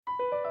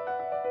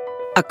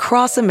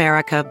Across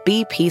America,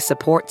 BP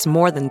supports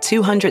more than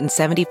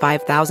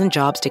 275,000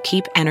 jobs to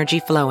keep energy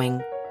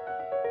flowing.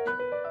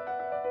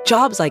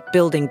 Jobs like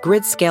building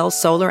grid-scale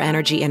solar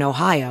energy in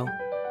Ohio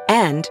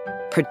and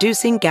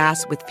producing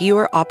gas with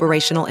fewer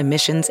operational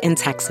emissions in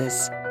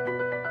Texas.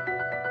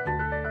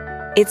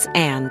 It's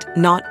and,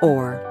 not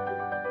or.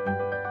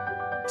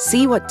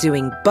 See what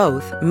doing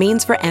both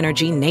means for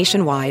energy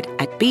nationwide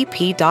at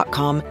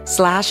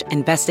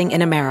bp.com/investing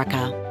in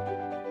America.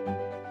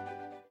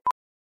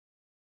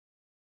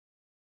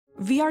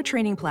 VR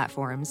training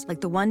platforms,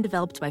 like the one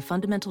developed by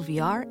Fundamental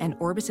VR and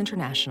Orbis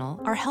International,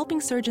 are helping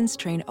surgeons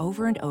train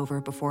over and over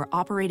before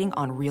operating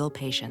on real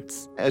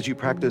patients. As you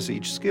practice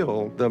each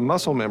skill, the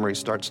muscle memory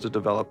starts to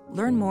develop.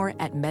 Learn more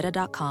at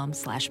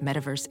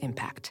meta.com/metaverse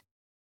impact.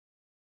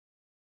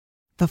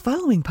 The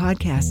following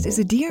podcast is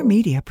a Dear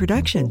Media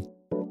production.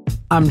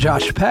 I'm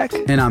Josh Peck.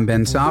 And I'm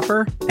Ben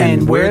Soffer.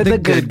 And we're the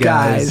good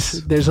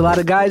guys. There's a lot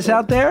of guys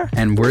out there.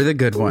 And we're the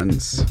good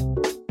ones.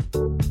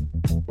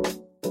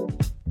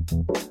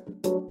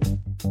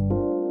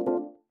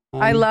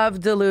 I love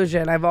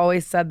delusion. I've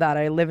always said that.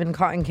 I live in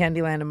cotton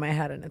candy land in my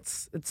head, and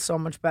it's so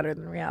much better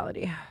than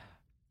reality.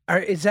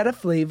 Is that a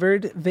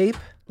flavored vape?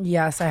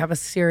 Yes, I have a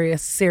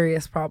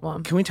serious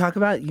problem. Can we talk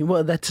about you?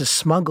 Well, that's a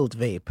smuggled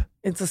vape.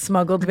 It's a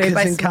smuggled vape.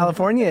 Because in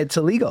California, it's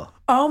illegal.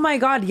 Oh my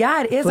God,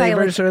 yeah, it is.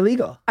 Flavors are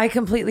illegal. I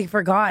completely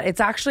forgot. It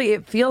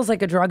feels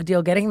like a drug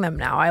deal getting them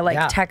now.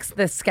 I text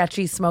this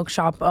sketchy smoke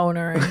shop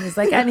owner, and he's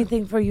like,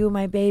 anything for you,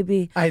 my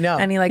baby. I know.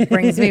 And he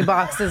brings me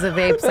boxes of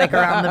vapes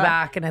around the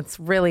back, and it's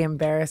really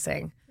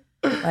embarrassing.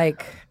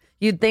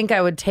 You'd think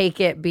I would take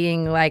it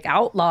being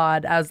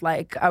outlawed as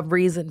a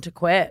reason to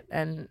quit,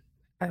 and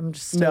I'm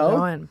just still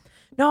going.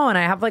 No, and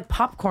I have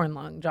popcorn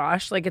lung,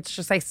 Josh. It's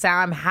just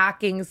I'm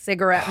hacking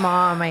cigarette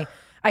mom.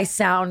 I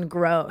sound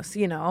gross,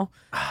 you know?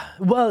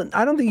 Well,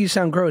 I don't think you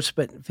sound gross,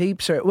 but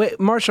vapes are... Wait,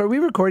 Marshall, are we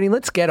recording?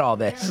 Let's get all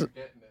this.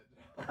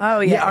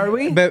 Oh, yeah. Are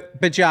we?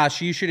 But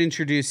Josh, you should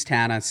introduce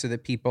Tana so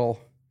that people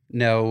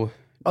know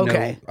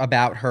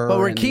about her. But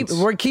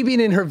we're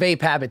keeping in her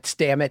vape habits,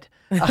 damn it.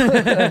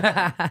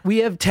 We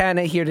have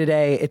Tana here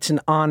today. It's an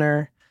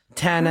honor.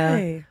 Tana...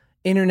 Hi.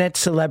 Internet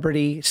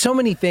celebrity, so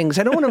many things.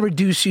 I don't want to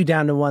reduce you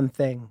down to one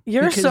thing.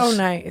 You're so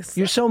nice.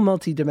 You're so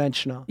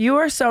multidimensional. You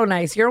are so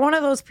nice. You're one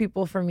of those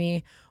people for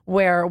me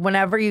where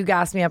whenever you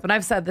gas me up, and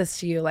I've said this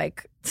to you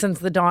since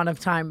the dawn of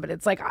time, but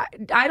it's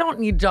I don't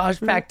need Josh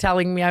Peck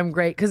telling me I'm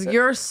great because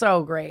you're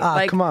so great.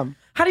 Come on.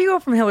 How do you go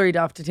from Hillary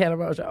Duff to Tana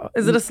Mongeau?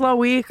 Is it a slow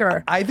week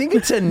or? I think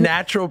it's a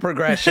natural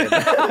progression.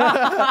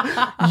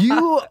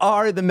 You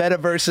are the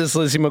metaverse's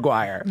Lizzie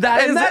McGuire.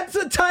 That's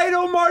the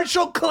title,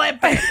 Marshall. Clip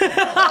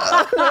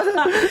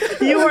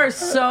it. You are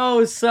so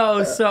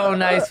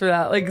nice for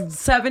that.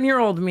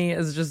 7-year-old me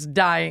is just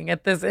dying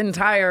at this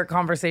entire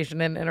conversation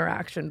and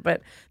interaction.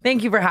 But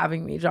thank you for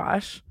having me,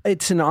 Josh.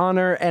 It's an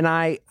honor. And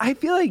I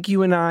feel like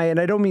you and I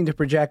don't mean to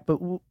project, but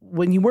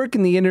when you work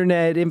in the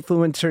internet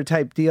influencer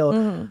type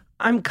deal,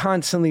 I'm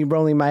constantly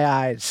rolling my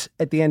eyes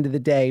at the end of the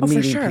day,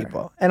 meeting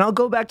people. And I'll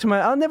go back to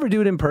I'll never do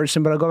it in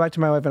person, but I'll go back to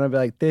my wife and I'll be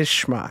like, this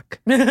schmuck.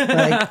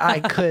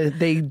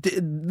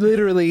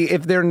 Literally,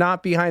 if they're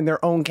not behind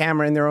their own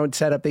camera and their own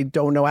setup, they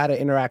don't know how to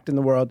interact in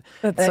the world.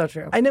 That's so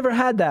true. I never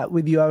had that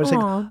with you. I was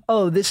like,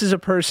 oh, this is a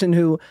person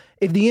who,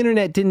 if the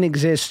internet didn't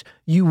exist,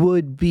 you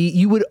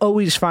would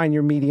always find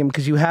your medium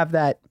because you have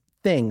that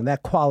thing,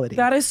 that quality.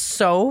 That is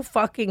so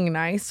fucking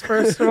nice,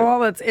 first of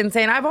all. That's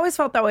insane. I've always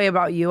felt that way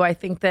about you. I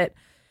think that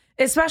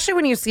especially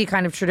when you see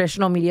kind of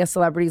traditional media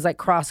celebrities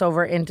cross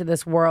over into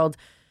this world,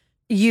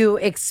 you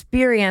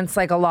experience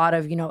a lot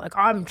of,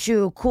 I'm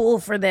too cool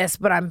for this,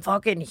 but I'm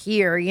fucking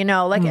here, and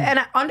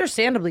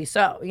understandably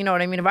so, you know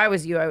what I mean? If I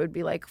was you, I would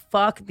be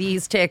fuck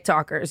these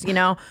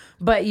TikTokers,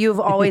 but you've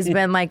always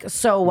been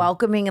so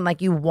welcoming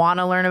and you want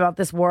to learn about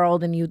this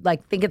world and you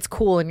think it's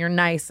cool and you're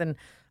nice. And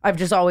I've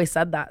just always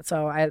said that.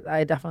 So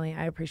I definitely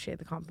appreciate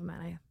the compliment.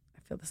 I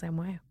feel the same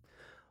way.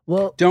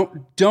 Well,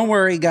 don't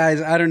worry,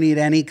 guys. I don't need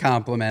any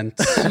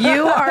compliments.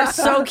 You are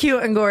so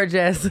cute and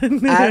gorgeous.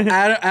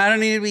 I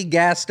don't need to be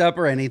gassed up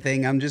or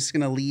anything. I'm just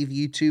gonna leave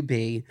you to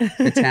be.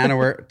 But Tana,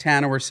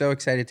 we're so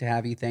excited to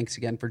have you. Thanks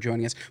again for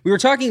joining us. We were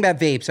talking about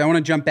vapes. I want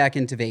to jump back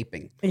into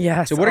vaping.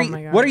 Yes. So what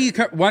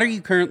are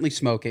you currently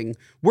smoking?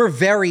 We're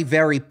very,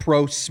 very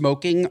pro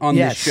smoking on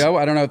this show.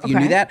 I don't know if you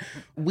knew that.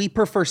 We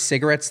prefer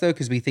cigarettes though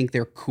because we think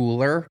they're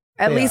cooler.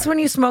 At least when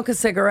you smoke a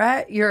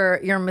cigarette,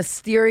 you're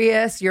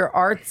mysterious, you're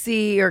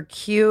artsy, you're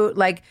cute,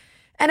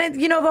 and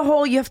the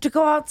whole you have to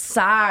go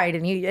outside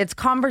and it's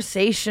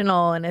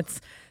conversational and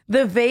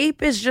the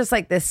vape is just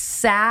this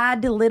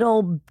sad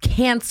little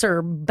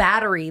cancer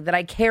battery that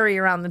I carry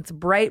around that's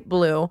bright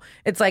blue.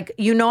 It's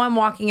I'm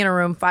walking in a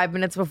room 5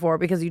 minutes before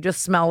because you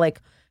just smell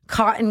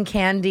cotton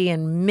candy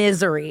and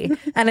misery.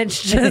 And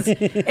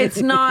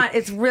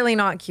it's really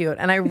not cute.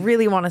 And I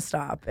really want to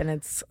stop. And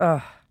it's,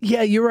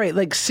 Yeah, you're right.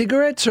 Like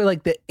cigarettes are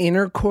like the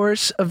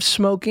intercourse of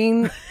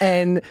smoking,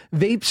 and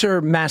vapes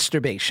are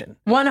masturbation.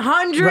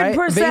 100%. Right?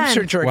 Vapes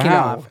are jerking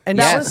off. And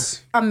that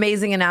was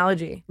amazing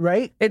analogy.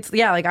 Right? It's,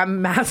 like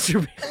I'm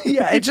masturbating.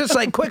 Yeah, it's just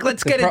like, quick,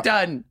 let's get it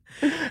done.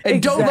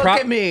 And don't look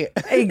at me.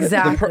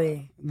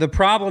 Exactly. The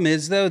problem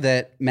is, though,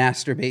 that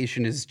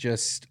masturbation is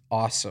just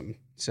awesome.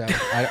 So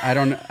I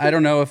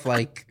don't know if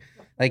like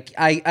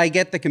I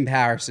get the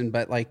comparison,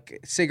 but like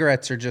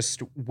cigarettes are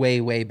just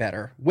way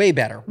better, way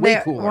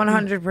cooler.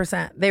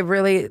 100%. They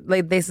really,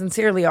 like, they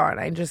sincerely are.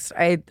 And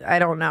I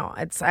don't know.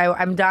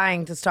 I'm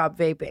dying to stop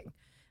vaping,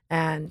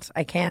 and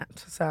I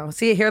can't. So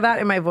see, you hear that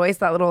in my voice?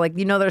 That little, like,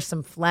 there's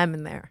some phlegm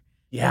in there.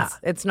 Yeah,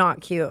 it's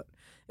not cute.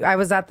 I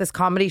was at this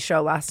comedy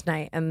show last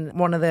night, and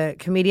one of the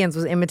comedians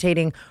was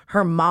imitating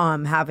her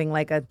mom having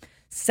like a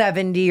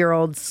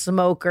 70-year-old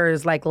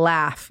smoker's like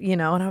laugh,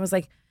 and I was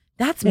like,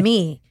 that's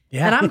me.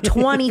 Yeah. And I'm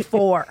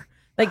 24.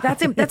 Like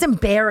that's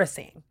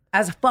embarrassing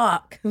as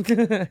fuck.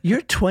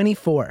 You're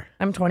 24.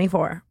 I'm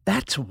 24.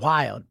 That's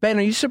wild. Ben,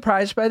 are you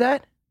surprised by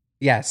that?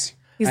 Yes.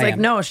 He's like,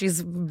 no,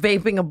 she's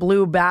vaping a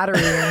blue battery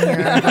in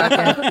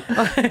here.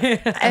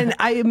 And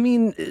I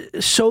mean,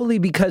 solely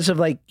because of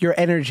like your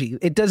energy.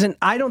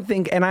 I don't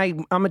think, and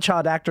I'm a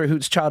child actor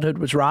whose childhood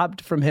was robbed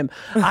from him.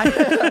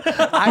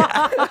 I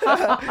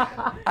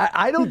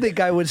don't think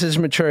I was as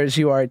mature as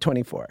you are at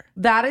 24.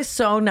 That is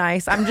so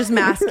nice. I'm just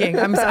masking.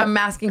 I'm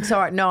masking so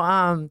hard.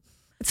 No,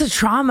 it's a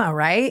trauma,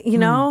 right?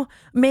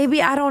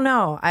 Maybe, I don't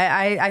know.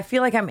 I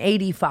feel like I'm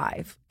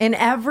 85 in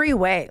every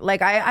way.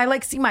 Like I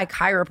like see my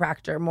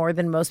chiropractor more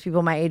than most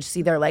people my age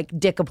see their like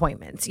dick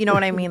appointments. You know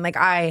what I mean? Like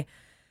I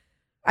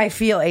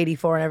feel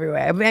 84 in every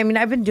way. I mean,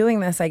 I've been doing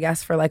this, I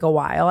guess, for like a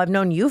while. I've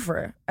known you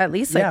for at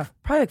least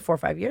probably like 4 or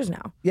 5 years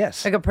now.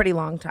 Yes. Like a pretty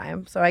long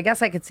time. So I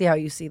guess I could see how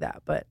you see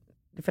that. But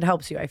if it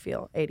helps you, I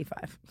feel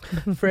 85.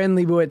 Fran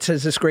Lebowitz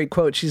says this great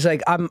quote. She's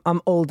like,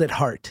 I'm old at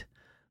heart.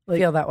 Like,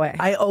 feel that way.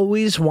 I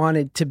always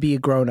wanted to be a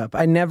grown-up.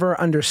 I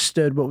never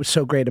understood what was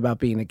so great about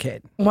being a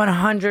kid.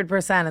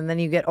 100%. And then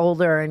you get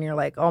older and you're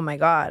like, oh my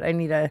God, I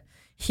need to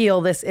heal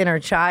this inner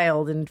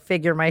child and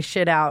figure my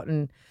shit out.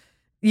 And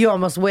you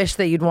almost wish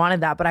that you'd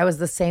wanted that. But I was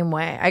the same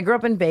way. I grew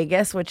up in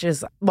Vegas, which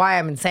is why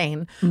I'm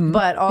insane. Mm-hmm.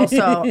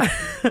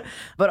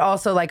 But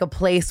also like a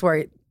place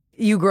where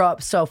you grow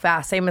up so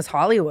fast, same as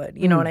Hollywood.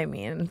 You know what I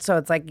mean? So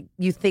it's like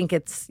you think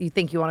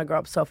you want to grow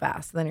up so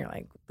fast. Then you're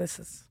like, this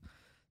is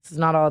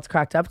not all it's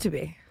cracked up to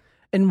be.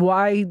 And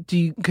why do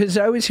you, because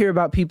I always hear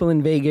about people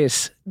in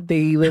Vegas,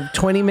 they live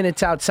 20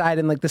 minutes outside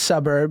in like the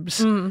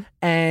suburbs,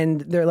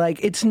 and they're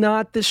like, it's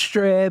not the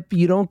Strip,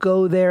 you don't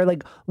go there.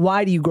 Like,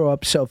 why do you grow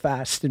up so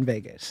fast in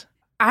Vegas?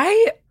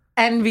 I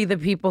envy the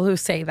people who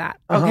say that,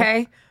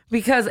 okay?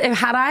 Because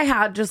had I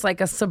had just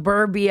like a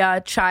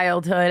suburbia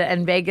childhood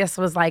and Vegas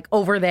was like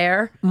over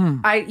there,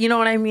 you know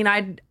what I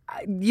mean?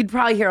 You'd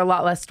probably hear a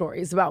lot less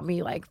stories about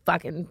me like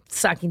fucking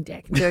sucking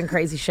dick and doing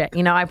crazy shit.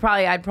 I'd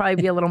probably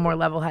be a little more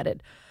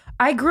level-headed.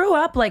 I grew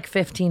up like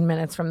 15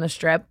 minutes from the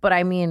Strip, but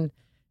I mean,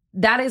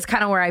 that is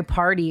kind of where I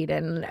partied,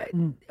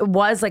 and it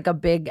was like a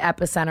big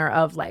epicenter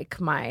of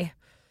like my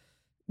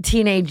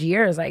teenage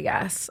years, I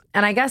guess.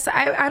 And I guess,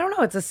 I don't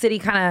know, it's a city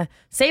kind of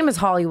same as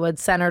Hollywood,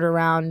 centered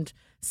around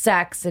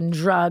sex and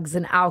drugs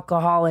and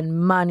alcohol and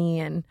money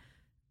and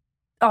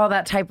all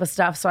that type of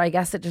stuff. So I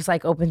guess it just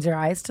like opens your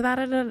eyes to that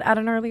at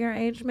an earlier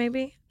age,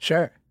 maybe.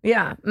 Sure.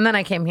 Yeah. And then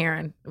I came here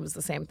and it was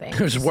the same thing. It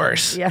was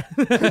worse. Yeah.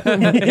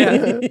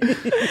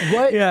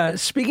 What? Yeah.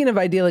 Speaking of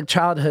idyllic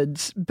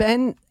childhoods,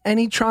 Ben,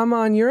 any trauma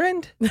on your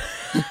end?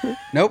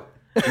 Nope,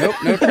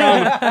 no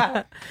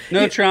trauma.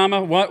 No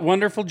trauma.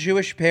 Wonderful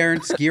Jewish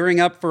parents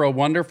gearing up for a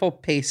wonderful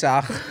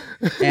Pesach.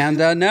 And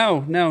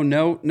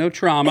no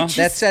trauma.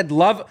 That said,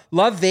 love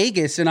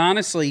Vegas. And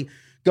honestly,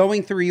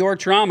 going through your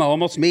trauma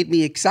almost made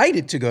me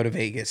excited to go to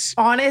Vegas.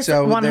 Honest,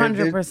 so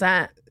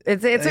 100%.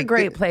 It's a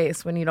great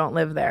place when you don't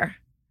live there.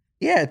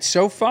 Yeah, it's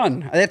so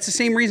fun. That's the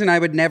same reason I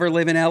would never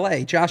live in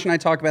LA. Josh and I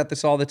talk about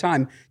this all the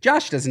time.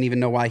 Josh doesn't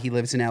even know why he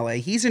lives in LA.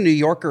 He's a New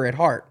Yorker at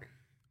heart.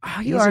 Oh,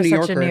 you are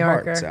such a New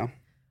Yorker. So.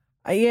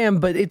 I am,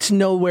 but it's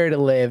nowhere to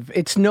live.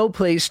 It's no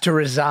place to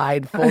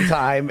reside full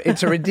time.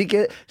 It's a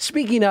ridiculous.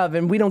 Speaking of,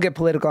 and we don't get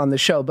political on the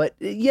show, but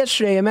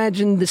yesterday,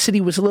 imagine the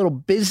city was a little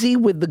busy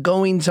with the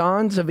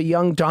goings-ons of a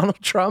young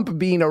Donald Trump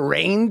being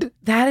arraigned.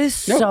 That is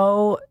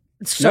so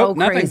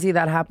crazy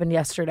that happened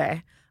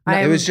yesterday.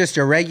 It was just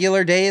a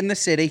regular day in the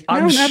city.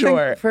 I'm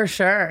sure. For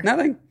sure.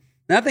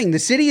 Nothing. The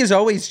city is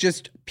always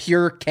just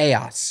pure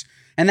chaos.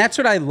 And that's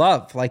what I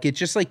love. Like, it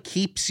just like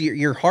keeps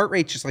your heart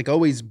rate just like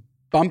always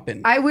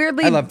bumping. I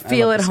weirdly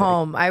feel at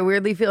home. I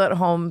weirdly feel at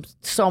home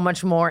so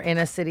much more in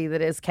a city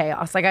that is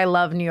chaos. Like, I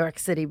love New York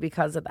City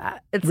because of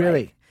that. It's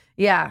really? Like,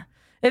 yeah.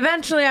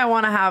 Eventually, I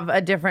want to have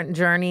a different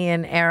journey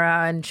and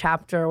era and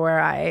chapter where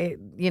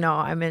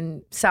I'm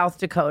in South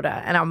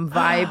Dakota and I'm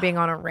vibing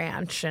on a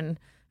ranch and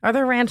Are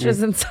there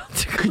ranches in South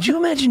Dakota? Could you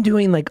imagine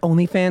doing like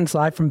OnlyFans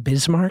live from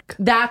Bismarck?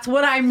 That's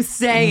what I'm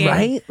saying.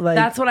 Right? Like,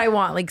 that's what I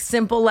want. Like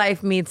simple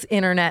life meets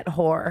internet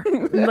whore,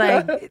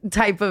 like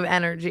type of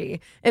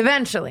energy.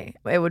 Eventually,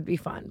 it would be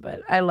fun,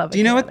 but I love it. Do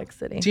you know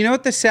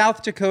what the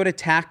South Dakota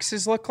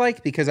taxes look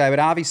like? Because I would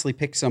obviously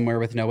pick somewhere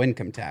with no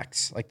income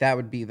tax. Like that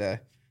would be the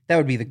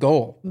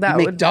goal. That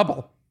would make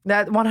double.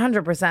 That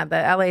 100%. The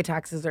LA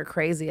taxes are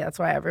crazy. That's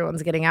why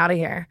everyone's getting out of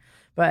here.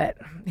 But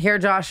here,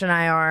 Josh and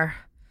I are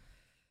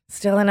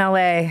still in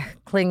LA,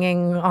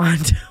 clinging on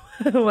to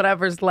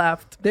whatever's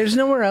left. There's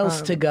nowhere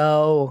else to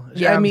go.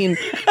 Yeah. I mean,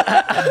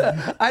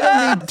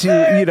 I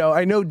don't need to,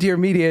 I know Dear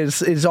Media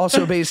is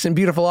also based in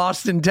beautiful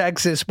Austin,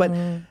 Texas, but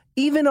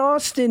even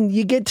Austin,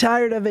 you get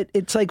tired of it.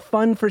 It's like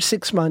fun for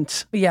 6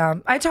 months. Yeah.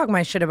 I talk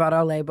my shit about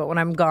LA, but when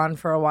I'm gone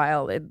for a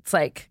while, it's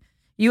like,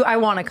 I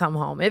want to come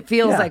home. It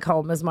feels like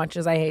home as much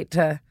as I hate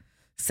to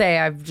say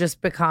I've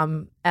just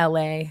become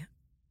LA.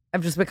 I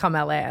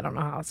don't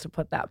know how else to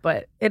put that,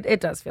 but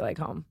it does feel like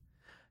home.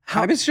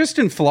 I was just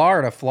in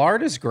Florida.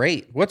 Florida's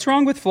great. What's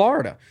wrong with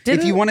Florida?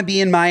 If you want to be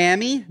in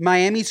Miami,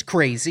 Miami's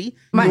crazy.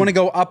 You want to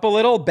go up a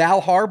little,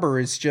 Bal Harbor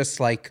is just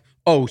like,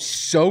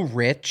 so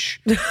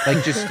rich.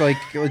 Like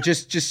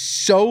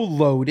just so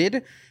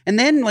loaded. And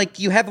then like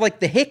you have like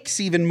the Hicks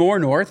even more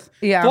north.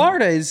 Yeah.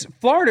 Florida is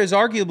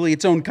arguably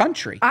its own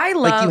country. I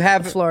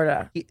love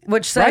Florida,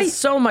 which says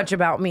so much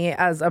about me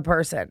as a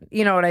person.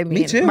 You know what I mean?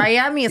 Me too.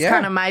 Miami is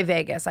kind of my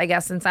Vegas, I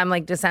guess, since I'm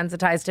like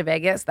desensitized to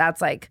Vegas.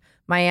 That's like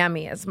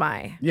Miami is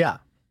my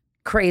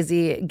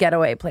crazy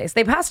getaway place.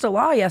 They passed a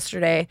law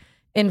yesterday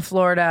in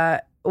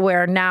Florida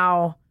where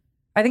now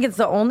I think it's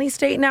the only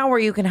state now where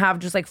you can have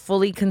just like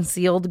fully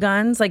concealed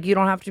guns. Like you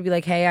don't have to be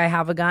like, hey, I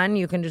have a gun.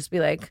 You can just be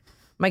like,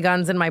 my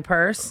gun's in my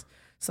purse.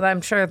 So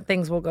I'm sure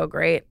things will go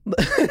great. You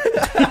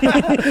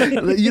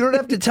don't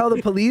have to tell the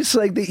police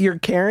like that you're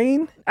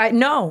carrying?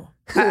 No.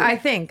 I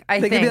think. They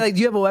could be like,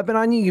 do you have a weapon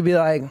on you? You could be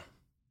like,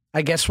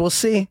 I guess we'll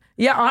see.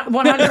 Yeah,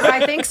 100.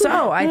 I think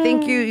so. I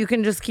think you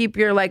can just keep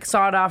your like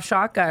sawed off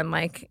shotgun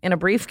like in a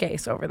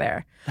briefcase over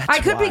there. I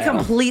could be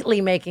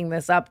completely making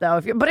this up though.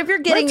 If you're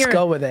getting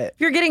go with it.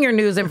 If you're getting your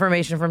news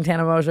information from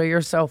Tana Mongeau,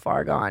 you're so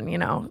far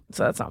gone,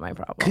 So that's not my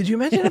problem. Could you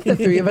imagine if the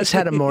three of us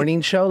had a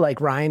morning show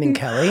like Ryan and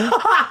Kelly?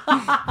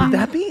 Would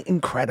that be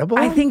incredible?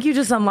 I think you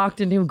just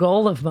unlocked a new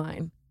goal of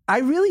mine. I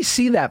really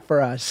see that for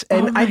us,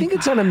 and I think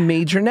it's on a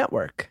major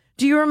network.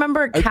 Do you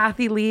remember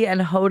Kathy Lee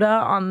and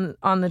Hoda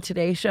on the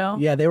Today Show?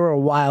 Yeah, they were a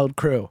wild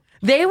crew.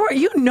 They were,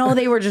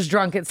 they were just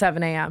drunk at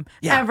 7 a.m.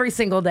 every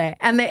single day.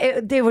 And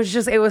it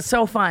was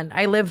so fun.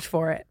 I lived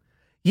for it.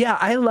 Yeah,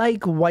 I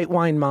like white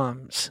wine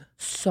moms.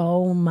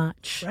 So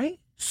much. Right?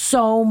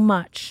 So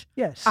much.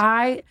 Yes.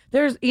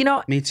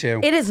 Me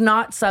too. It is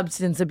not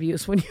substance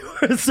abuse when you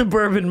are a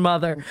suburban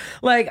mother.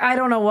 Like, I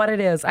don't know what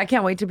it is. I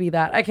can't wait to be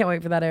that. I can't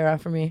wait for that era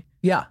for me.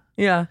 Yeah.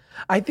 Yeah.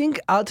 I think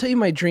I'll tell you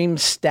my dream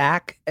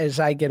stack as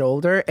I get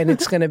older, and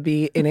it's going to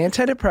be an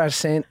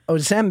antidepressant,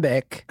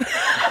 Ozempic.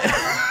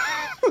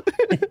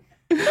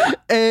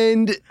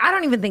 And I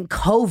don't even think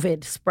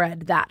COVID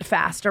spread that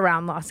fast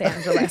around Los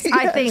Angeles. Yes.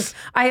 I think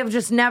I have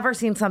just never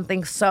seen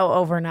something so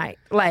overnight.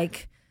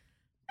 Like,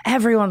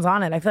 everyone's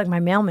on it. I feel like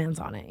my mailman's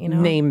on it,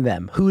 Name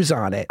them. Who's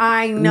on it?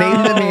 I know,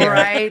 Name them here.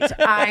 right?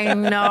 I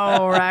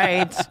know,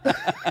 right?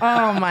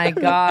 Oh my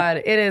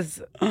God.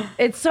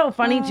 It's so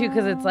funny too,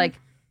 because it's like,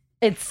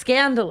 it's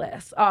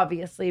scandalous,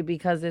 obviously,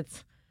 because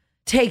it's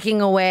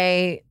taking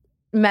away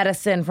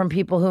medicine from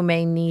people who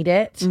may need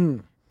it.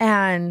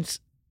 And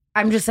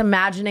I'm just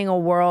imagining a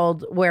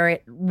world where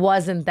it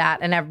wasn't that,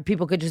 and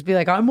people could just be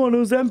like, I'm on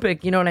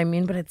Ozempic, you know what I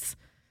mean? But it's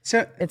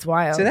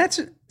wild. So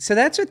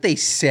that's what they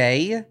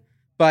say.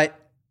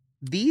 But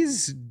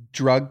these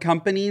drug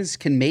companies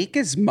can make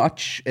as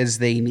much as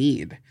they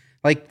need.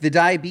 Like the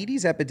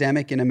diabetes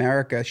epidemic in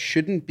America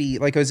shouldn't be,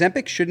 like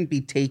Ozempic shouldn't be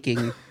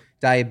taking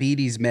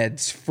diabetes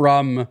meds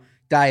from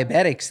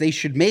diabetics. They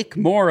should make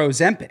more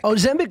Ozempic.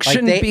 Ozempic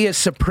shouldn't be a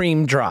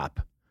supreme drop.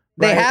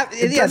 Right?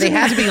 They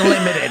have to be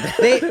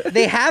limited.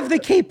 They have the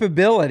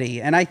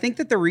capability. And I think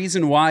that the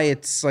reason why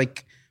it's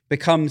like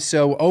become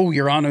so,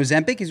 you're on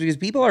Ozempic is because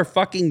people are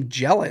fucking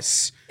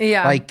jealous.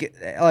 Yeah. Like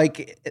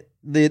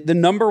the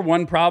number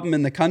one problem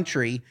in the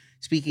country,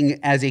 speaking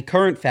as a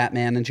current fat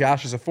man, and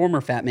Josh is a former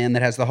fat man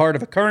that has the heart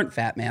of a current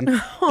fat man,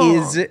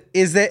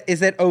 is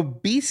that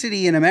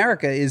obesity in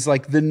America is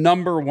like the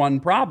number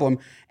one problem,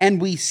 and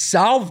we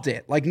solved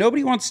it. Like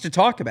nobody wants to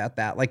talk about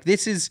that. Like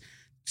this is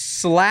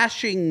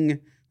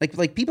slashing.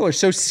 Like people are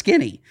so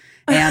skinny,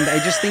 and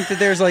I just think that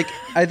there's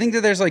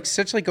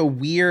such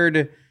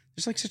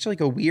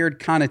a weird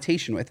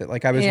connotation with it.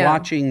 Like I was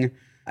watching.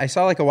 I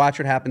saw like a Watch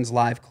What Happens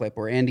live clip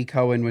where Andy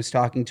Cohen was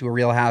talking to a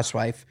Real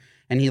Housewife,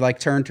 and he like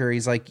turned to her.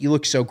 He's like, "You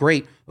look so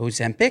great,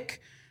 Ozempic,"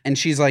 and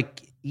she's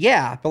like,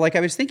 "Yeah," but like I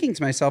was thinking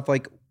to myself,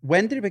 like,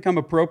 when did it become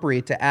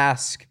appropriate to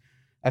ask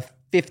a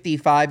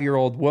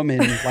 55-year-old woman,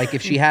 like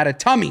if she had a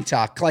tummy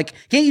tuck, like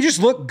can't you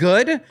just look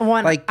good?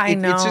 I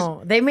know. It's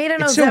just, they made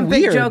an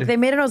Ozempic joke. They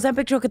made an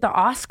Ozempic joke at the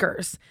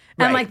Oscars,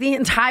 and like the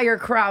entire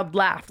crowd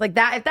laughed. Like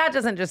that. If that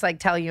doesn't just like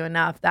tell you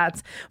enough,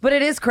 but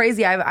it is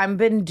crazy. I've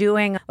been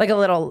doing like a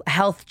little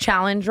health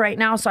challenge right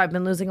now, so I've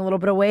been losing a little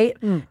bit of weight,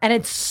 and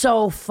it's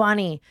so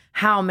funny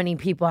how many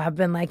people have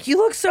been like, "You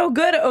look so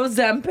good,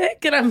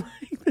 Ozempic," and I'm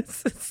like,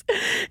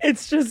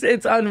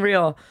 it's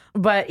unreal.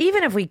 But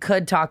even if we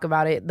could talk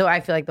about it, though, I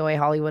feel like the way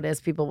Hollywood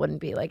is, people wouldn't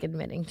be like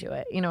admitting to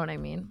it. You know what I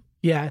mean?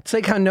 Yeah, it's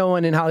like how no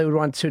one in Hollywood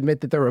wants to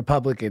admit that they're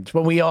Republicans,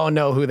 but we all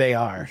know who they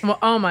are. Well,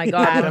 oh my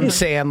God, Adam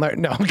Sandler.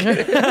 No, I'm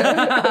kidding.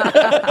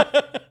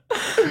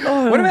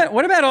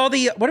 What about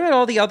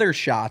all the other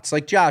shots?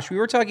 Like Josh, we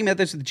were talking about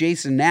this with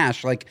Jason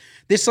Nash, like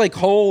this like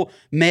whole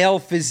male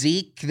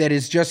physique that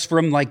is just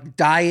from like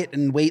diet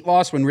and weight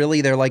loss, when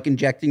really they're like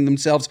injecting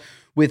themselves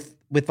with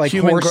like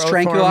human horse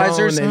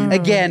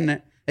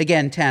tranquilizers.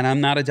 Again, Tana,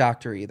 I'm not a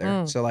doctor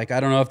either. So like,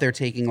 I don't know if they're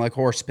taking like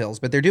horse pills,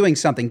 but they're doing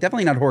something.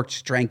 Definitely not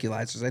horse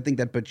tranquilizers. I think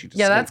that puts you to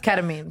sleep. That's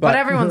ketamine. But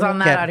everyone's on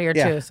that out here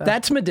too. So.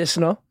 That's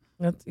medicinal.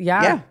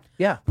 Yeah.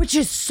 Which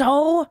is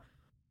so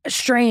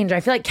strange. I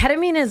feel like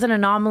ketamine is an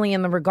anomaly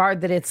in the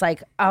regard that it's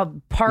like a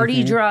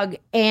party drug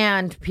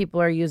and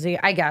people are using it.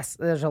 I guess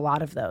there's a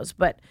lot of those,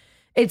 but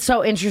it's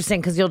so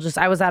interesting because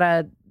I was at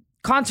a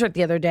concert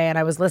the other day and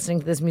I was listening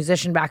to this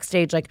musician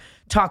backstage like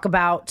talk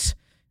about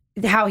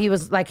how he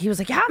was like,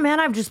 yeah, man,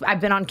 I've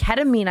been on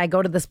ketamine. I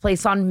go to this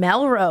place on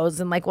Melrose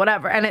and like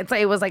whatever. And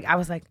I was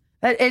like,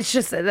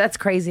 that's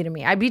crazy to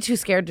me. I'd be too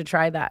scared to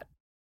try that.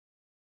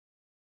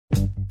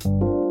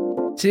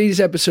 Today's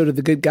episode of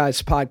the Good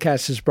Guys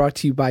podcast is brought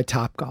to you by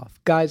Topgolf.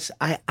 Guys,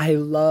 I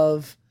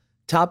love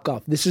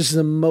Topgolf. This is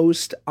the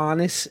most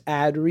honest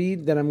ad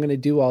read that I'm going to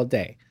do all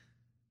day.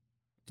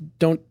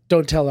 Don't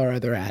tell our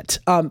other ads.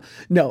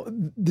 No,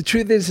 the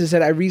truth is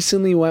that I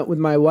recently went with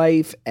my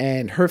wife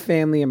and her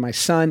family and my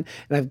son,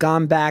 and I've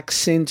gone back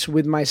since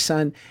with my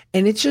son,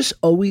 and it's just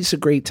always a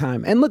great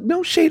time. And look,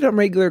 no shade on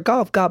regular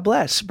golf, God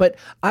bless, but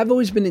I've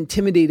always been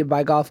intimidated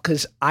by golf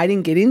because I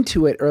didn't get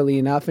into it early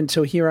enough, and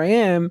so here I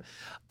am,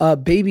 a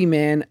baby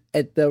man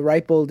at the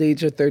ripe old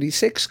age of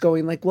 36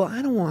 going like, well,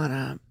 I don't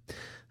want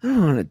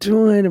to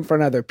do it in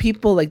front of other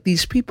people. Like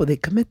these people, they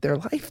commit their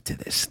life to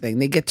this thing.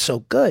 They get so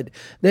good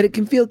that it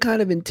can feel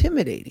kind of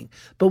intimidating.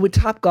 But with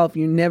Topgolf,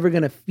 you're never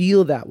going to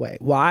feel that way.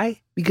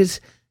 Why? Because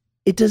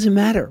it doesn't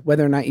matter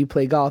whether or not you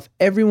play golf.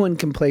 Everyone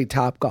can play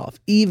Topgolf,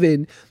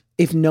 even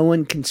if no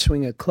one can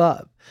swing a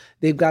club.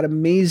 They've got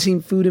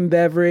amazing food and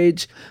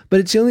beverage, but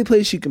it's the only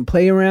place you can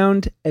play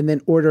around and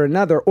then order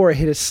another or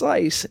hit a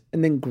slice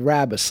and then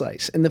grab a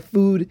slice. And the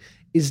food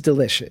is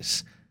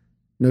delicious.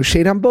 No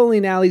shade on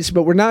bowling alleys,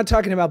 but we're not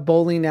talking about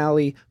bowling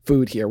alley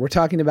food here. We're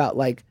talking about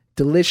like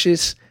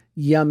delicious,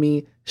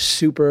 yummy,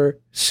 super,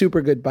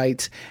 super good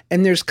bites.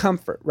 And there's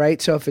comfort,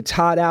 right? So if it's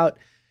hot out,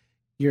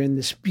 you're in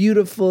this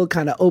beautiful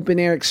kind of open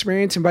air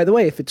experience. And by the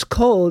way, if it's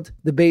cold,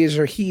 the bays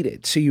are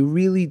heated. So you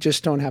really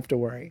just don't have to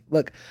worry.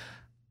 Look,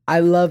 I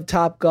love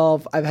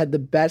Topgolf. I've had the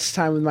best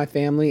time with my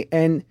family.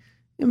 And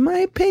in my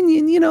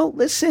opinion,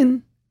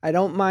 listen, I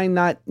don't mind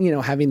not,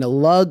 having to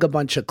lug a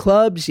bunch of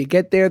clubs. You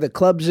get there, the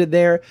clubs are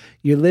there.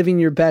 You're living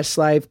your best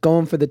life,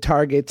 going for the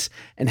targets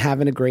and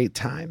having a great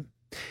time.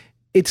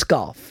 It's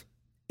golf.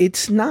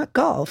 It's not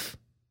golf.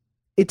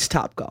 It's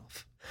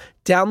Topgolf.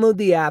 Download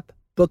the app,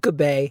 book a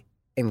bay,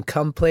 and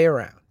come play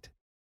around.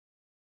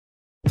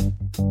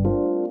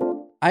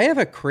 I have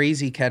a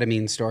crazy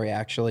ketamine story,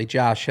 actually.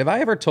 Josh, have I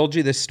ever told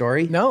you this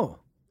story? No.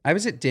 I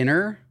was at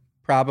dinner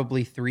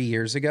probably 3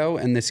 years ago,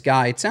 and this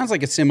guy, it sounds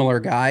like a similar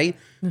guy,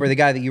 where the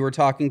guy that you were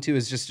talking to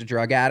is just a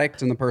drug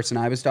addict, and the person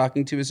I was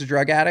talking to is a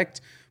drug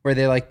addict, where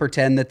they like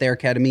pretend that their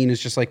ketamine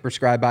is just like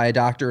prescribed by a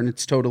doctor and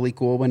it's totally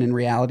cool, when in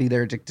reality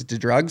they're addicted to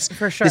drugs.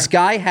 For sure. This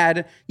guy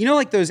had,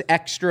 like those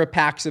extra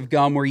packs of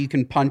gum where you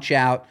can punch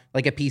out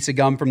like a piece of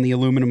gum from the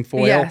aluminum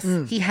foil. Yes.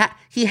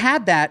 He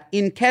had that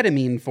in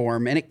ketamine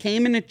form, and it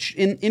came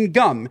in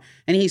gum.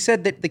 And he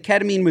said that the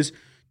ketamine was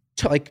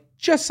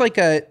just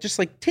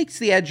takes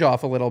the edge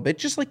off a little bit,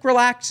 just like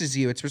relaxes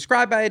you. It's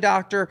prescribed by a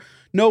doctor,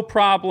 no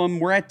problem.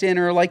 We're at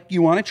dinner, like,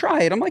 you want to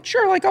try it? I'm like,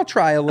 sure, like I'll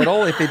try a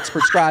little if it's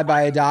prescribed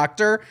by a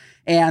doctor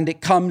and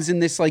it comes in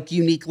this like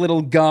unique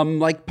little gum,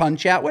 like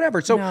punch out, whatever.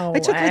 So I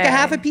took like a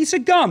half a piece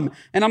of gum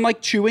and I'm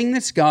like chewing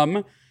this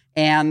gum,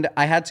 and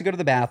I had to go to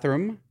the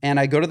bathroom, and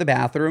I go to the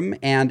bathroom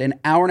and an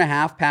hour and a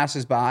half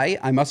passes by.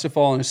 I must have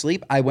fallen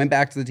asleep. I went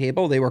back to the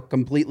table. They were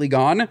completely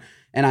gone.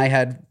 And I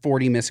had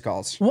 40 missed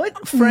calls.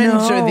 What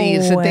friends are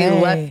these that they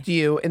left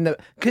you in the...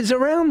 Because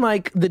around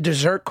like the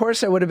dessert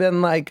course, I would have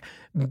been like,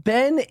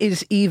 we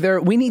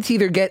need to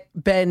either get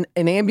Ben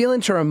an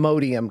ambulance or a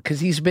Imodium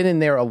because he's been in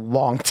there a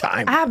long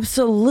time.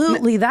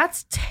 Absolutely.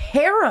 That's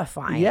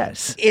terrifying.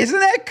 Yes. Isn't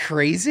that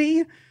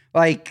crazy?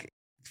 Like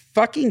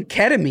fucking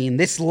ketamine,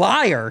 this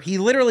liar. He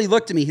literally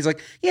looked at me. He's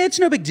like, yeah, it's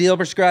no big deal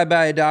prescribed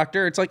by a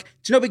doctor. It's like,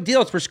 it's no big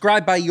deal. It's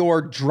prescribed by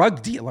your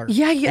drug dealer.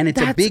 Yeah. And it's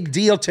a big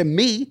deal to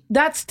me.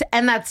 That's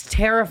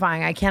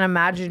terrifying. I can't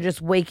imagine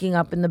just waking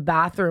up in the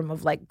bathroom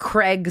of like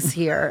Craig's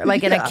here,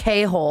 like in a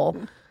K-hole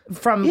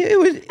from,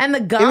 and the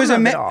gum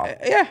of it all.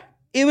 Yeah.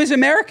 It was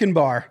American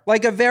Bar,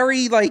 like a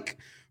very like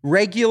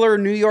regular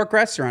New York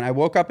restaurant. I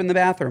woke up in the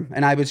bathroom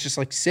and I was just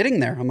like sitting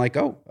there. I'm like,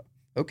 oh,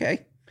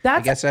 okay. I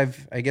guess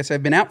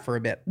I've been out for a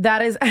bit.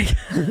 That is,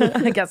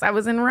 I guess I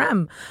was in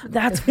REM.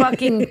 That's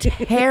fucking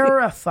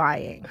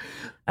terrifying.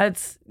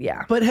 That's,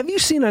 yeah. But have you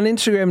seen on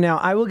Instagram now,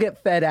 I will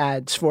get fed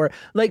ads for,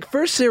 like,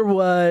 first there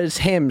was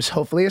Hims,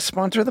 hopefully a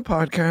sponsor of the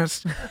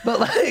podcast, but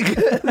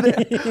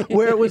like,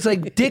 where it was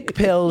like dick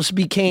pills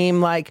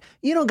became like,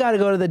 you don't got to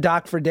go to the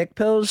doc for dick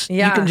pills.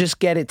 Yeah. You can just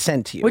get it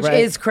sent to you. Which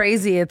is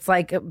crazy. It's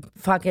like a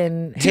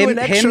fucking.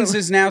 Hims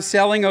is now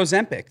selling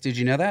Ozempic. Did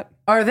you know that?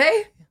 Are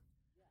they?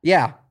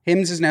 Yeah.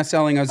 Hims is now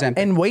selling Ozempic.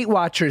 And Weight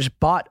Watchers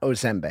bought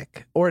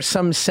Ozempic or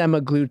some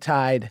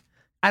semaglutide.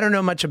 I don't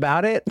know much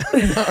about it.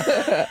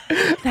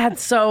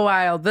 That's so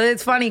wild. But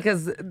it's funny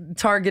because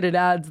targeted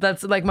ads,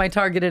 that's like my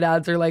targeted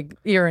ads are like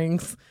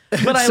earrings.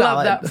 But I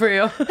love that for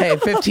you. Hey,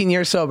 15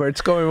 years sober.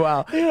 It's going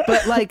well.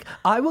 But like,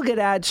 I will get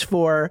ads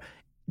for,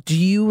 do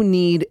you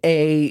need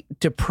a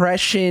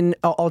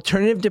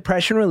alternative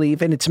depression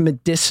relief? And it's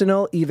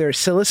medicinal, either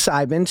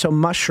psilocybin, so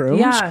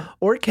mushrooms,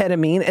 or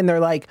ketamine. And they're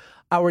like,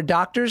 our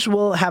doctors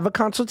will have a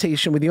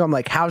consultation with you. I'm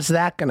like, how's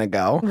that going to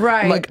go?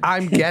 Right. I'm like,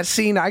 I'm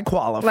guessing I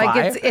qualify.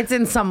 Like it's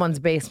in someone's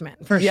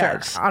basement for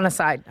sure. On a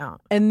side note.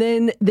 And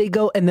then they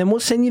go, and then we'll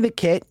send you the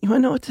kit. You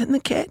want to know what's in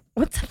the kit?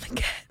 What's in the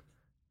kit?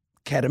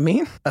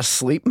 Ketamine, a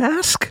sleep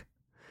mask,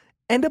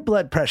 and a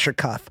blood pressure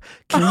cuff.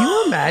 Can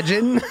you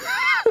imagine?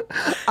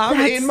 I'm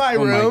in my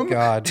room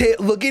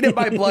looking at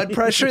my blood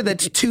pressure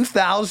that's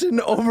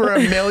 2,000 over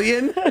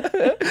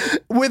 1,000,000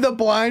 with a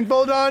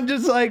blindfold on,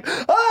 just like,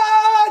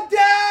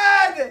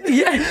 Dad!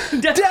 Yeah,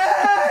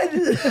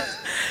 Dad!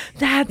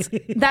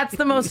 That's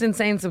the most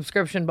insane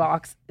subscription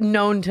box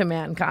known to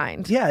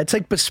mankind. Yeah, it's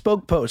like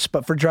Bespoke Post,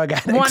 but for drug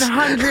addicts.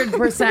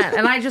 100%.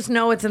 And I just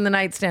know it's in the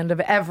nightstand of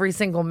every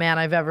single man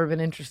I've ever been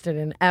interested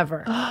in,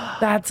 ever.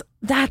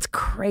 That's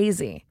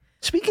crazy.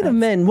 Speaking of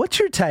men, what's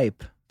your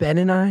type? Ben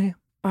and I?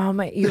 Oh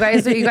my, you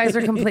guys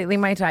are completely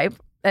my type,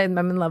 and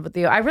I'm in love with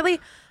you.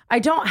 I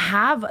don't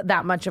have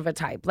that much of a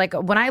type. Like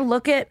when I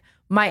look at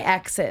my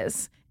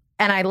exes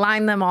and I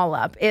line them all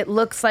up, it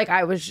looks like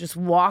I was just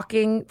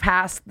walking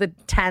past the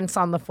tents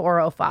on the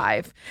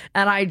 405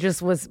 and I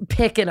just was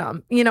picking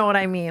them. You know what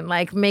I mean?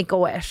 Like make a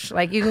wish.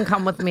 Like you can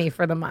come with me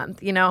for the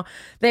month. You know,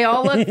 they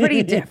all look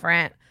pretty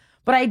different,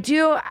 but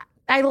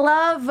I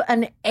love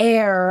an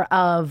air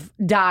of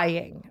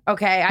dying.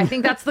 Okay. I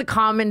think that's the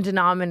common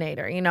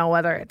denominator, you know,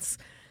 whether it's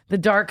the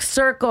dark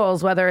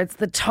circles, whether it's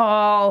the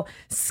tall,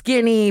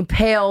 skinny,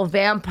 pale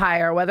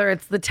vampire, whether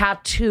it's the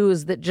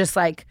tattoos that just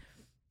like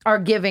are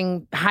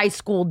giving high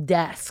school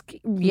desk,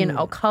 you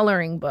know,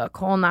 coloring book,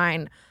 whole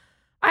nine.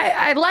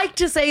 I like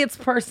to say it's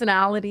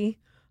personality.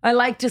 I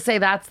like to say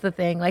that's the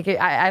thing. Like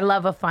I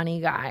love a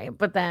funny guy,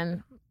 but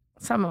then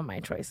some of my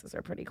choices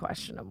are pretty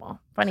questionable.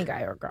 Funny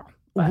guy or girl.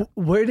 But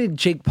where did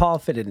Jake Paul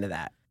fit into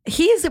that?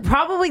 He's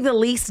probably the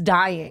least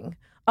dying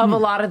of a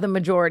lot of the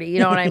majority. You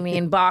know what I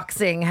mean?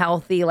 Boxing,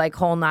 healthy, like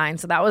whole nine.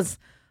 So that was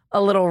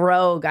a little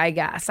rogue, I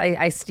guess.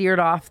 I steered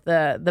off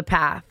the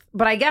path.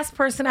 But I guess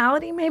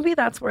personality, maybe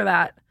that's where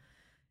that.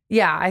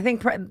 Yeah, I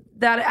think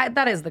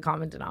that is the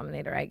common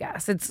denominator, I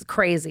guess. It's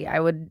crazy. I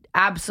would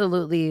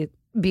absolutely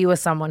be with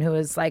someone who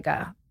is like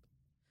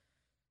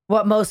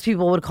what most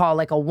people would call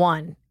like a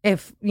 1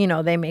 if, you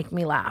know, they make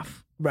me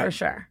laugh. Right. For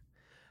sure.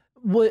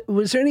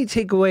 Was there any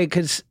takeaway?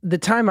 Because the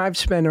time I've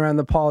spent around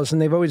the Pauls,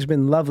 and they've always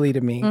been lovely to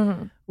me,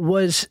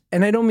 was,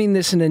 and I don't mean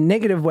this in a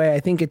negative way,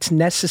 I think it's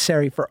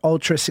necessary for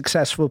ultra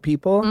successful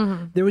people.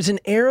 There was an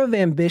air of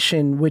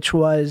ambition, which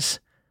was,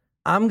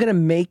 I'm going to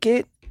make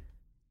it,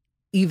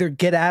 either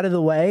get out of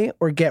the way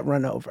or get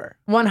run over.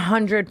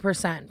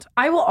 100%.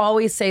 I will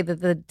always say that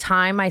the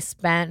time I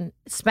spend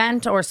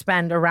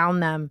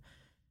around them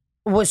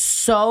was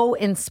so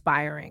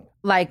inspiring.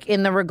 Like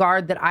in the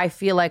regard that I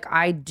feel like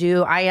I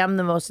am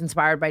the most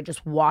inspired by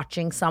just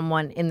watching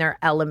someone in their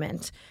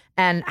element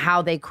and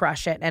how they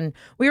crush it. And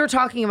we were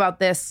talking about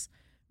this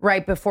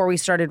right before we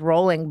started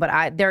rolling,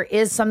 but there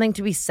is something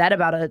to be said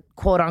about a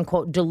quote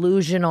unquote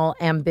delusional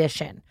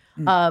ambition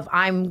of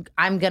I'm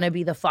going to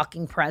be the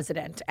fucking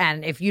president.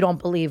 And if you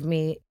don't believe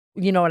me,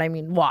 you know what I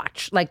mean?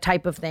 Watch, like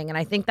type of thing. And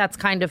I think that's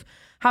kind of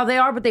how they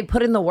are, but they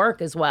put in the work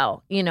as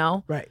well, you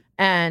know? Right.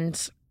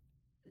 And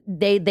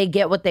they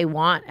get what they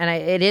want. And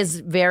it is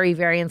very,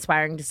 very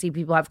inspiring to see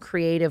people have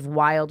creative,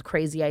 wild,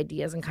 crazy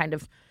ideas and kind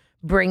of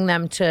bring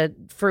them to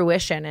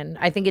fruition. And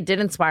I think it did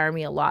inspire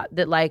me a lot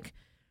that like,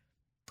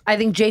 I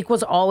think Jake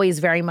was always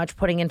very much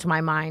putting into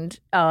my mind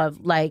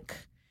of like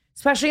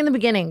especially in the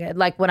beginning,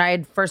 like when I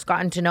had first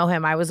gotten to know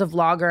him, I was a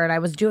vlogger and I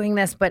was doing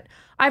this, but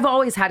I've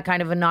always had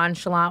kind of a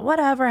nonchalant,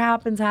 whatever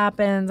happens,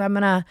 happens. I'm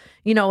gonna,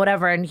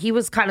 whatever. And he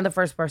was kind of the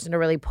first person to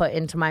really put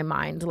into my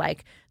mind,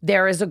 like,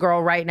 there is a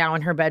girl right now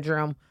in her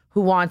bedroom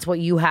who wants what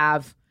you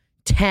have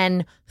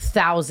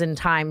 10,000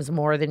 times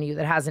more than you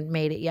that hasn't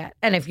made it yet.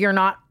 And if you're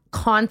not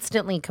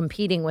constantly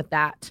competing with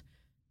that,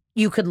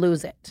 you could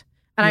lose it.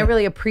 And I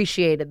really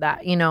appreciated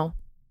that,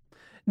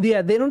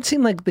 Yeah, they don't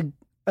seem like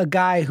a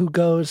guy who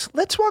goes,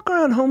 let's walk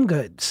around Home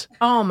Goods.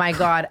 Oh my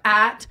God,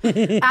 at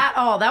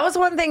all. That was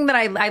one thing that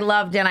I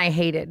loved and I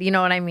hated. You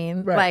know what I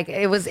mean? Right. Like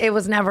it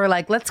was never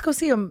like, let's go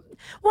see them.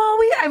 Well,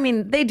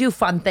 they do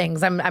fun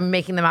things. I'm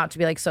making them out to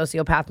be like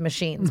sociopath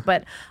machines,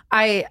 but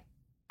I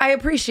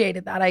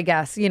appreciated that, I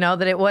guess,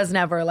 that it was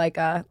never like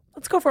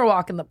let's go for a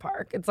walk in the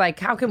park. It's like,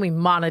 how can we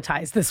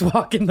monetize this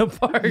walk in the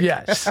park?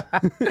 Yes.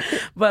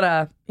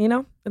 But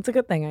it's a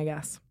good thing, I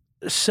guess.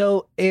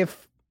 So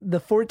if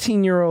the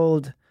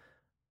 14-year-old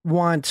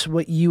wants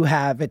what you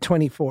have at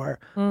 24,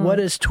 what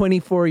does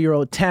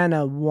 24-year-old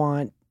Tana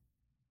want?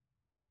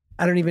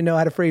 I don't even know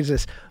how to phrase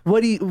this.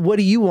 What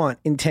do you want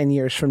in 10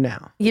 years from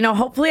now?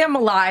 Hopefully I'm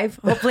alive.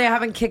 Hopefully I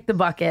haven't kicked the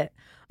bucket.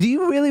 Do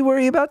you really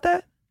worry about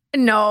that?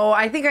 No,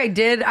 I think I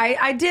did.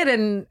 I did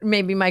in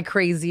maybe my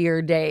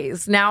crazier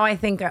days. Now I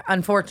think,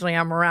 unfortunately,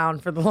 I'm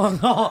around for the long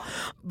haul.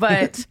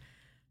 But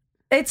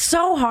it's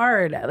so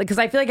hard because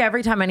I feel like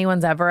every time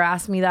anyone's ever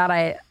asked me that,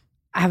 I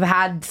have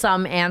had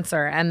some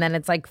answer. And then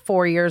it's like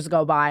 4 years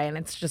go by and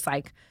it's just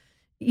like,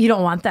 you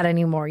don't want that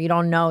anymore. You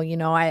don't know.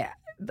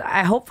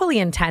 I hopefully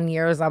in 10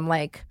 years, I'm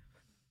like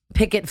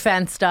picket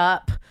fenced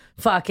up,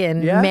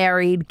 fucking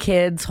married,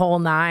 kids, whole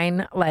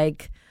nine.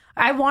 Like,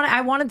 I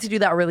wanted to do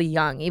that really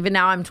young. Even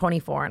now I'm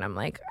 24 and I'm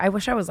like, I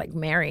wish I was like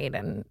married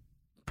and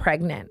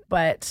pregnant,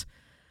 but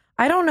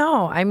I don't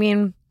know. I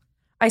mean,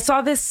 I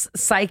saw this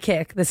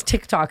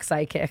TikTok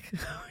psychic,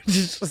 which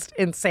is just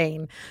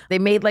insane. They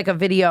made like a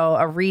video,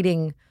 a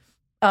reading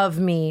of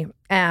me,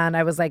 and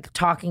I was like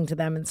talking to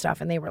them and stuff,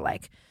 and they were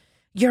like,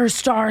 your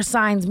star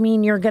signs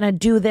mean you're going to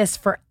do this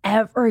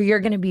forever.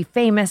 You're going to be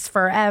famous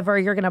forever.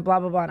 You're going to blah,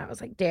 blah, blah. And I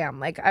was like, damn,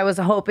 like I was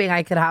hoping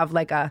I could have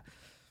like a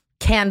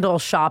candle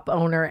shop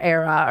owner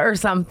era or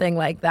something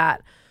like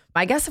that.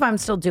 I guess if I'm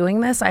still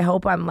doing this, I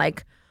hope I'm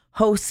like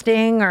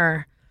hosting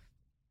or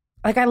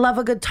like, I love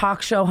a good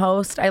talk show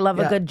host. I love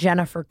a good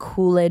Jennifer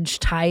Coolidge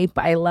type.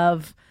 I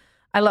love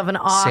an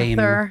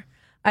author. Same.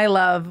 I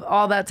love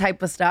all that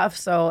type of stuff.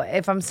 So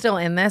if I'm still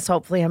in this,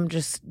 hopefully I'm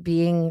just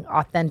being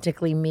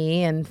authentically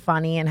me and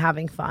funny and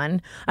having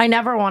fun. I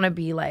never want to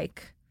be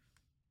like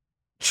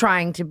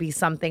trying to be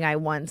something I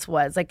once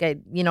was. Like,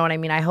 you know what I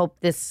mean? I hope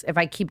if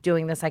I keep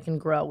doing this, I can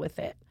grow with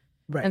it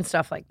and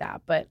stuff like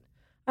that. But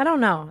I don't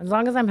know. As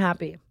long as I'm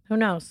happy, who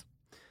knows?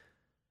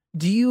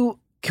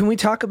 Can we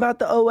talk about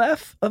the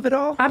OF of it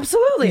all?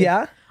 Absolutely.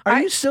 Yeah.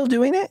 Are you still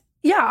doing it?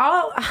 Yeah,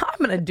 I'm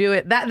going to do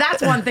it.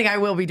 That's one thing I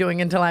will be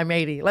doing until I'm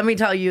 80. Let me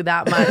tell you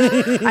that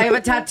much. I have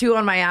a tattoo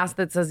on my ass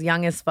that says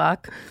young as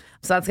fuck.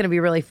 So that's going to be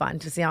really fun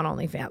to see on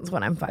OnlyFans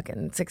when I'm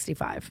fucking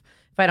 65.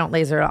 If I don't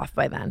laser it off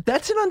by then.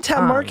 That's an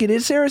untapped market.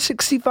 Is there a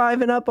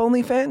 65 and up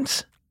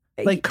OnlyFans?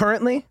 Like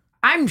currently?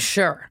 I'm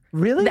sure.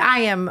 Really? I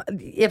am.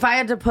 If I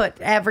had to put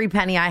every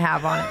penny I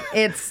have on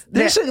it,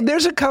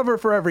 there's a cover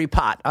for every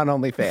pot on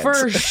OnlyFans.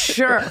 For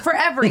sure. For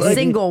every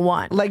single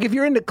one. Like if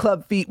you're into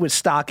club feet with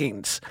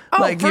stockings,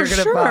 you're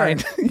gonna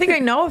find. I think I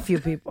know a few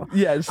people.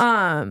 Yes.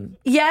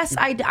 Yes,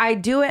 I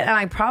do it, and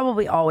I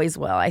probably always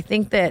will. I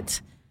think that,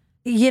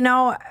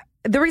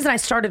 the reason I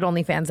started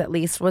OnlyFans at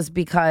least was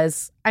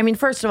because, I mean,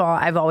 first of all,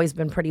 I've always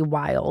been pretty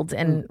wild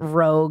and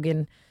rogue,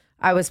 and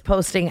I was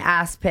posting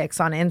ass pics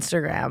on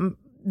Instagram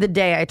the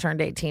day I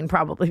turned 18,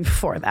 probably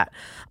before that.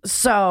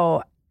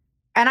 So,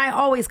 and I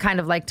always kind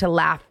of like to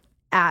laugh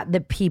at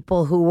the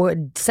people who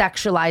would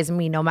sexualize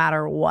me no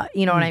matter what.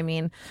 You know what I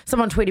mean?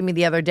 Someone tweeted me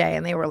the other day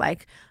and they were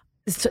like,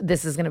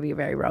 this is going to be a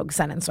very rogue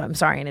sentence, so I'm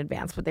sorry in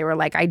advance, but they were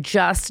like, I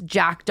just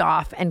jacked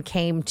off and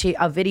came to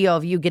a video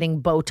of you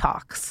getting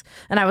Botox.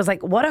 And I was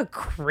like, what a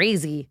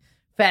crazy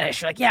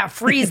fetish. Like, yeah,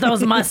 freeze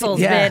those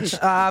muscles, bitch.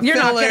 You're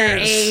not going to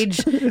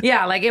age.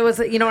 Yeah, like it was,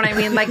 you know what I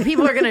mean? Like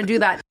people are going to do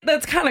that.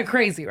 That's kind of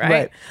crazy,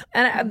 right?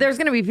 And there's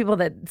going to be people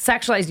that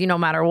sexualize you no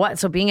matter what.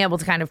 So being able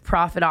to kind of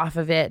profit off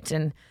of it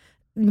and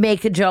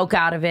make a joke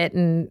out of it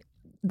and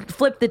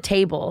flip the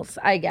tables,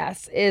 I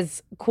guess,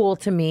 is cool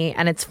to me,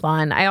 and it's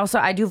fun.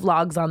 I do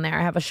vlogs on there.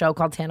 I have a show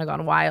called Tana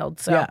Gone Wild.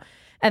 So,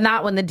 and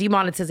that when the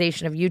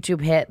demonetization of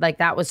YouTube hit, like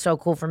that was so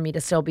cool for me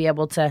to still be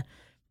able to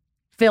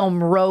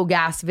film rogue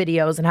ass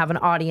videos and have an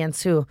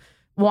audience who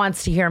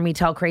wants to hear me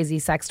tell crazy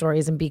sex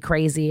stories and be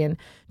crazy and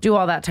do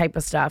all that type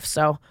of stuff.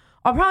 So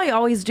I'll probably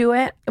always do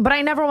it, but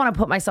I never want to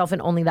put myself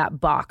in only that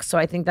box. So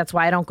I think that's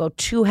why I don't go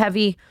too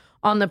heavy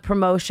on the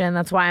promotion.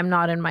 That's why I'm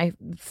not in my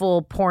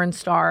full porn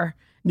star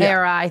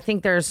era. I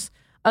think there's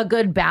a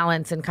good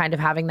balance in kind of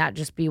having that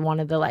just be one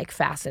of the like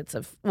facets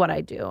of what I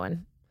do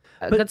and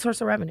a good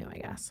source of revenue, I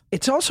guess.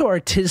 It's also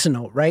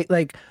artisanal, right?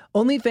 Like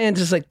OnlyFans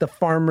is like the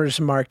farmer's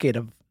market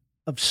of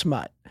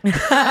smut.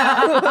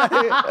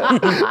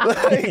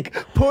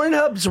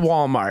 Pornhub's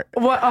Walmart.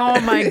 What? Oh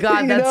my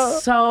God,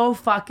 that's so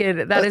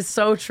fucking. That is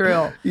so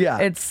true.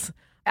 Yeah,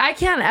 I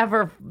can't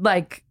ever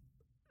like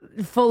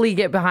fully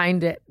get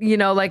behind it.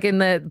 Like in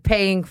the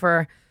paying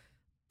for.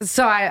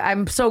 So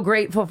I'm so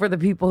grateful for the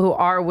people who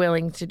are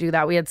willing to do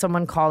that. We had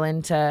someone call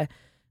into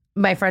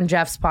my friend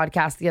Jeff's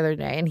podcast the other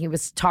day, and he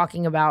was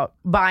talking about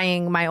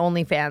buying my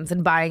OnlyFans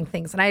and buying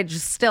things. And I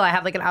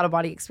had like an out of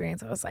body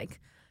experience. I was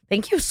like,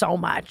 thank you so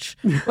much.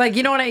 Like,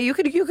 you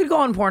could go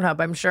on Pornhub,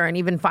 I'm sure, and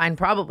even find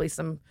probably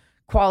some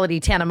quality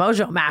Tana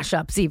Mongeau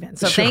mashups even.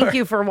 So Thank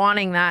you for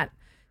wanting that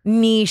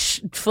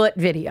niche foot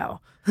video.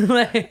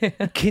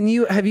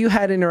 Have you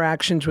had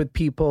interactions with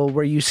people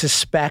where you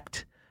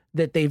suspect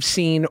that they've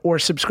seen or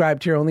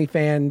subscribed to your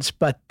OnlyFans,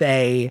 but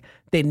they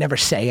never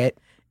say it?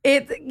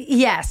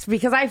 Yes,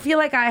 because I feel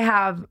like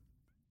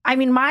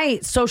my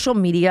social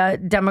media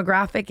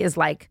demographic is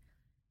like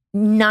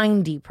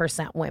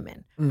 90%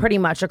 women, pretty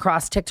much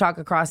across TikTok,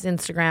 across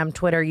Instagram,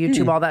 Twitter,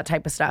 YouTube, all that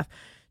type of stuff.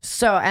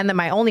 So, and then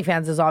my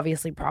OnlyFans is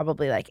obviously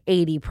probably like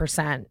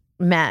 80%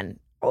 men.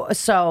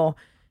 So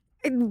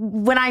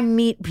when I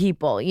meet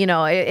people,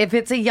 if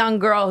it's a young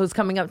girl who's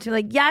coming up to me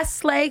like, yes,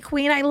 Slay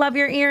Queen, I love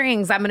your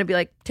earrings, I'm gonna be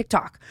like,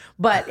 TikTok.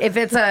 But if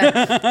it's a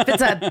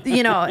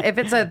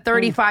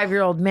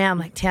 35-year-old man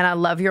like, Tana, I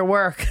love your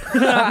work,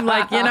 I'm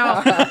like,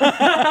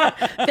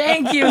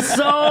 thank you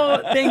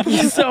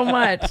so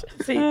much.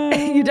 See,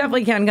 you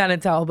definitely can kind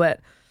of tell, but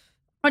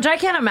which I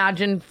can't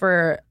imagine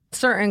for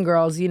certain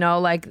girls,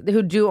 like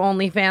who do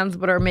OnlyFans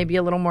but are maybe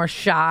a little more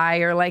shy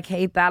or like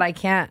hate that. I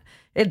can't.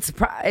 It's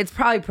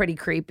probably pretty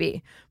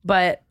creepy,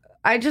 but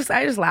I just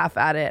laugh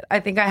at it. I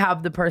think I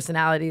have the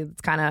personality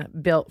that's kind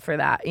of built for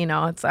that.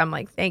 I'm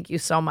like, thank you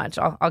so much.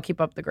 I'll keep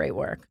up the great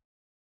work.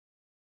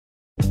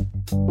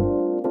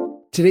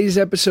 Today's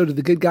episode of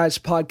the Good Guys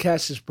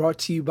podcast is brought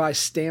to you by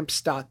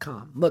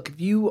Stamps.com. Look, if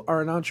you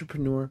are an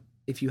entrepreneur,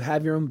 if you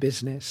have your own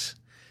business,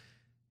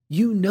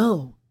 you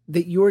know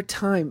that your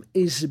time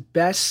is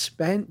best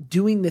spent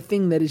doing the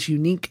thing that is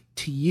unique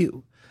to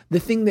you, the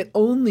thing that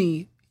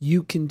only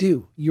you can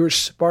do, your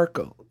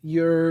sparkle,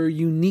 your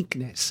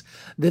uniqueness,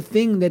 the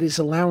thing that is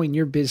allowing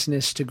your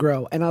business to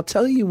grow. And I'll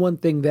tell you one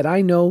thing that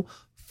I know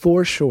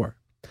for sure.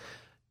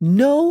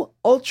 No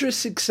ultra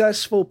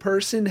successful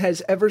person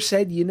has ever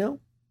said,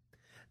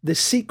 the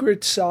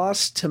secret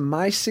sauce to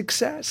my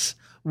success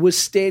was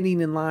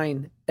standing in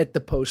line at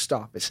the post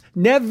office.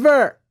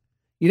 Never.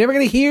 You're never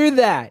going to hear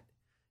that.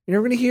 You're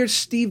never going to hear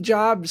Steve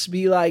Jobs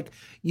be like,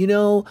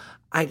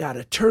 I got a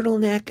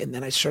turtleneck and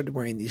then I started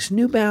wearing these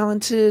New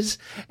Balances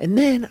and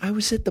then I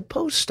was at the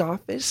post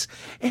office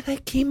and I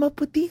came up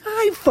with the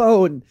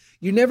iPhone.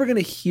 You're never going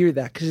to hear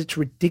that because it's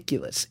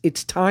ridiculous.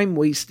 It's time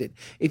wasted.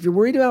 If you're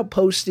worried about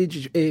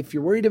postage, if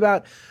you're worried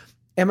about,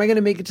 am I going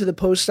to make it to the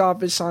post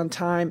office on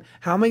time?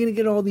 How am I going to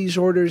get all these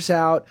orders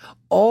out?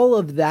 All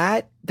of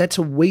that, that's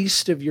a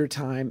waste of your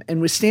time.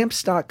 And with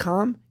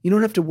Stamps.com, you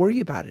don't have to worry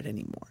about it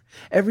anymore.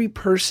 Every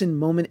person,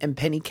 moment, and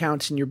penny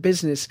counts in your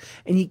business,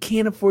 and you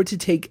can't afford to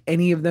take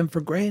any of them for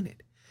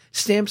granted.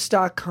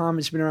 Stamps.com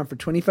has been around for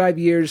 25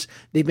 years.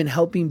 They've been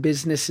helping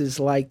businesses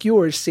like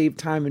yours save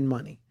time and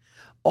money.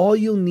 All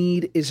you'll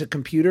need is a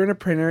computer and a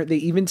printer. They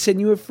even send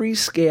you a free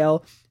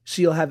scale,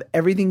 so you'll have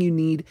everything you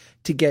need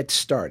to get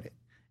started.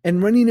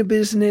 And running a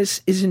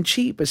business isn't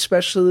cheap,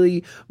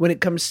 especially when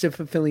it comes to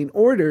fulfilling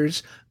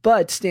orders,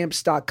 but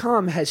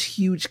Stamps.com has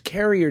huge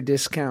carrier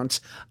discounts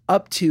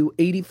up to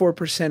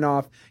 84%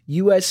 off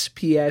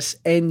USPS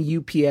and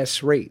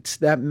UPS rates.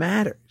 That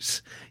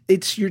matters.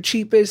 It's your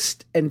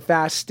cheapest and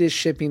fastest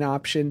shipping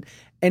option,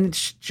 and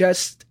it's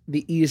just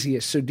the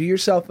easiest. So do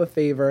yourself a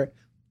favor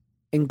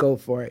and go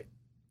for it.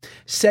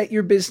 Set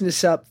your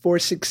business up for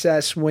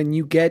success when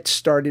you get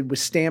started with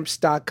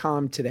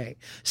Stamps.com today.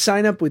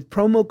 Sign up with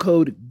promo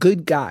code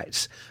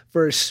GOODGUYS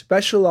for a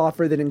special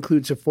offer that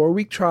includes a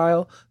 4-week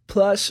trial,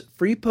 plus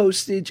free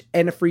postage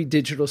and a free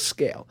digital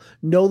scale.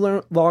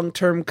 No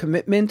long-term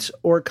commitments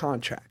or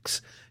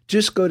contracts.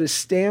 Just go to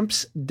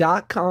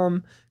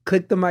Stamps.com,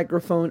 click the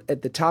microphone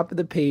at the top of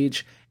the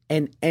page,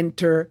 and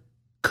enter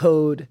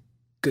code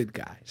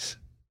GOODGUYS.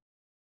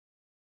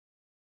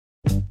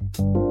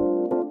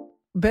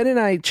 Ben and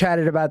I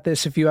chatted about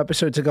this a few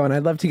episodes ago, and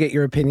I'd love to get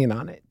your opinion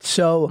on it.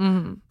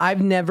 So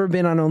I've never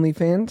been on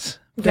OnlyFans.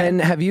 Okay. Ben,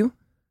 have you?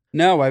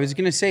 No, I was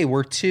going to say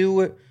we're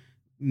two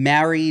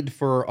married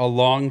for a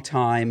long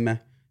time,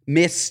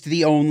 missed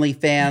the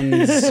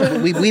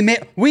OnlyFans. we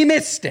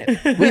missed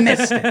it. We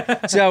missed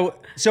it. So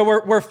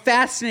we're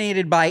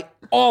fascinated by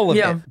all of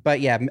it. But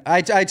yeah,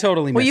 I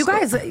totally missed it. Well,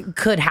 you guys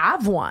could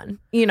have one,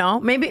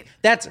 maybe.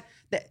 That's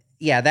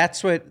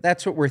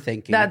what we're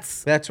thinking.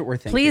 That's what we're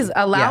thinking. Please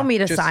allow me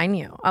to sign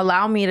you.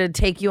 Allow me to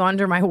take you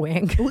under my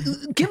wing.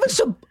 Give us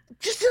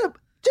just a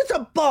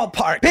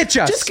ballpark. Pitch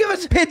us. Just give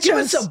us a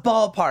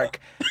ballpark.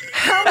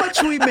 How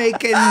much we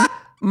making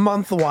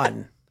month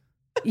one?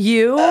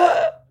 You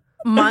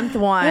month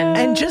one,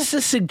 and just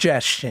a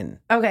suggestion.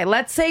 Okay,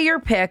 let's say your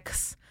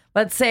picks.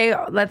 Let's say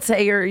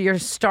your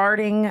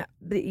starting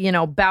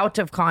bout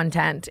of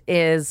content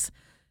is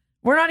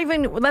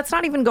let's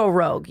not even go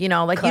rogue, you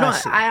know, like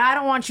Classy. I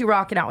don't want you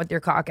rocking out with your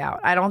cock out.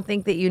 I don't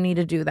think that you need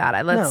to do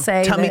that. Let's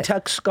say tummy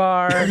tuck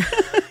scar,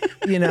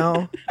 you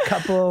know,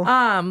 couple.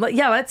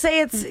 Let's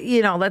say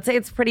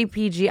it's pretty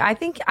PG. I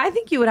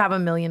think you would have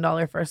 $1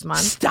 million first month.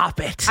 Stop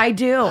it. I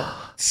do.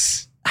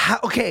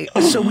 Okay,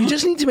 so we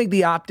just need to make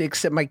the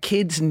optics that my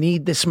kids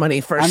need this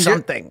money for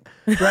something,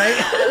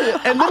 right?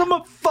 And then I'm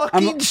a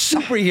fucking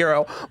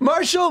superhero.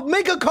 Marshall,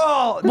 make a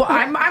call. Well,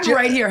 I'm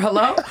right here.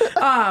 Hello.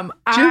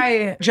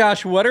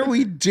 Josh, what are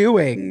we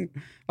doing?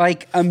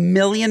 Like $1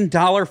 million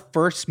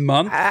first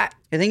month? I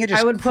think I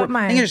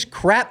just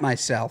crap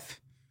myself.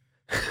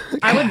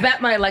 I would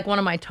bet one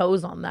of my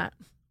toes on that.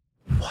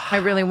 Wow. I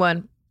really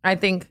would. I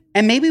think,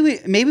 and maybe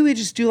we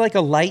just do like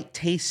a light,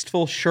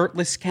 tasteful,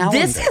 shirtless calendar.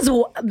 I have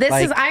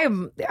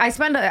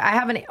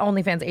an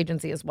OnlyFans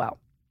agency as well,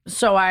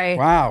 so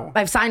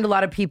I've signed a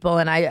lot of people,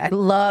 and I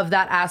love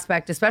that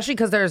aspect, especially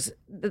because there's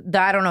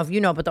I don't know if you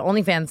know, but the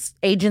OnlyFans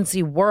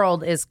agency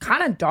world is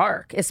kind of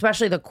dark,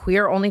 especially the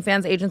queer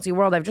OnlyFans agency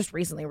world. I've just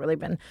recently really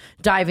been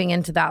diving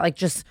into that, like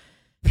just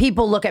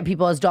people look at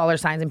people as dollar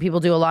signs, and people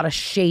do a lot of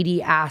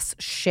shady ass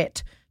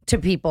shit to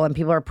people, and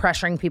people are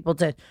pressuring people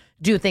to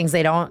do things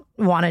they don't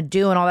want to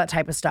do and all that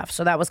type of stuff.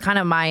 So that was kind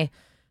of my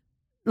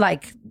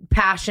like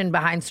passion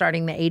behind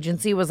starting the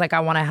agency, was like,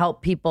 I want to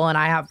help people, and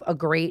I have a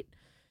great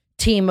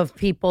team of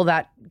people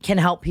that can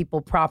help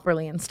people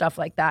properly and stuff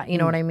like that. You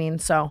know what I mean?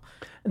 So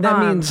that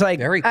means like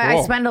very cool.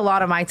 I spend a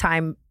lot of my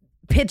time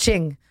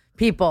pitching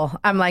people.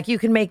 I'm like, you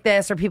can make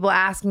this, or people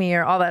ask me,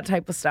 or all that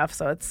type of stuff.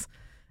 So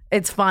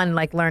it's fun,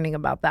 like learning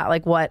about that,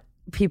 like what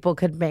people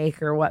could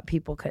make or what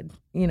people could,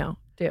 you know,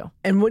 do.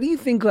 And what do you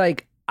think?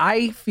 Like,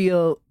 I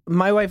feel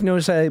my wife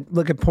knows I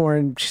look at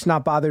porn. She's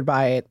not bothered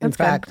by it. In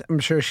fact, I'm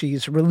sure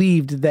she's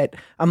relieved that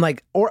I'm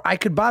like, or I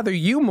could bother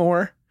you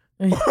more.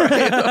 Or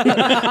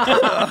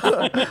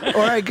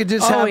I could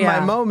just have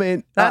my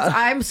moment.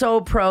 I'm so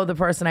pro the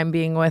person I'm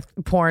being with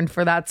porn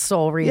for that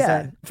sole reason.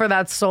 Yeah. For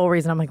that sole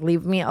reason, I'm like,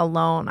 leave me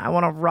alone. I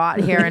want to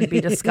rot here and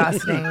be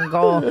disgusting.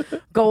 Go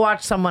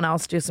watch someone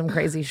else do some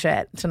crazy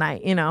shit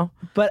tonight. You know.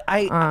 But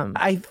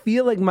I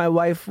feel like my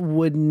wife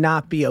would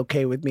not be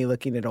okay with me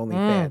looking at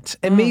OnlyFans,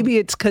 and maybe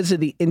it's because of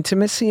the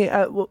intimacy.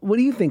 What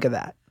do you think of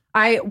that?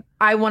 I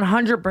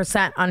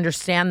 100%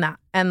 understand that.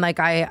 And like,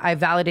 I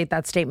validate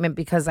that statement,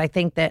 because I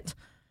think that,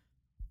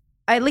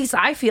 at least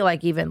I feel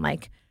like even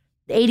like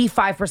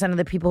 85% of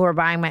the people who are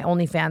buying my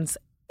OnlyFans,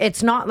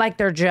 it's not like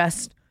they're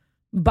just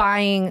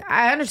buying.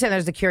 I understand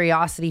there's the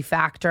curiosity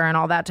factor and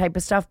all that type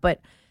of stuff,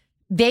 but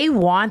they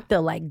want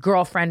the like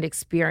girlfriend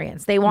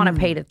experience. They want to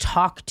pay to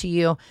talk to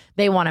you.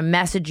 They want to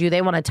message you.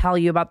 They want to tell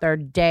you about their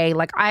day.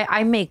 Like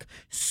I make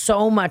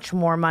so much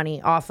more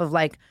money off of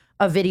like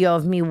a video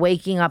of me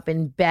waking up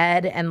in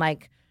bed and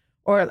like,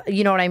 or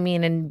you know what I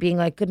mean, and being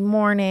like, good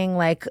morning,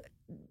 like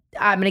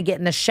I'm gonna get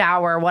in the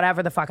shower,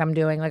 whatever the fuck I'm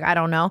doing, like I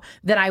don't know,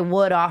 than I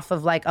would off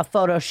of like a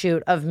photo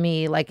shoot of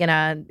me like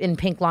in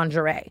pink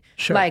lingerie.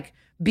 Sure. Like,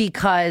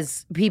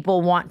 because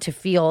people want to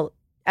feel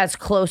as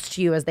close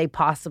to you as they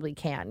possibly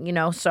can, you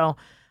know? So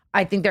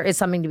I think there is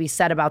something to be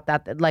said about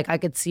that like I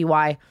could see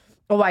why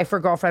a wife or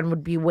girlfriend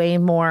would be way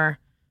more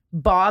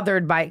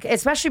bothered by,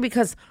 especially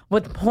because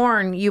with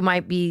porn you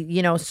might be,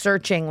 you know,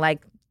 searching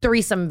like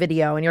threesome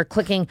video and you're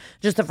clicking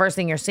just the first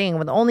thing you're seeing.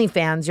 With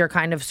OnlyFans, you're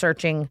kind of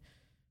searching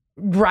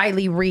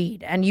Riley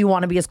Reid and you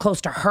want to be as close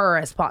to her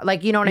as possible.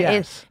 Like, you know what I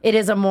mean? It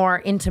is a more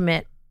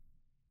intimate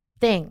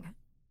thing.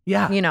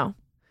 Yeah. You know?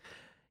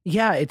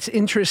 Yeah, it's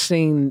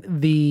interesting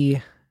the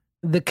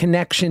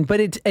connection, but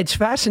it's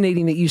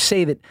fascinating that you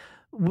say that,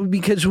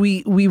 because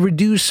we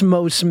reduce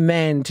most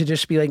men to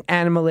just be like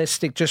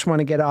animalistic, just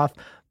want to get off.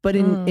 But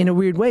in a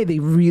weird way, they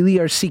really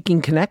are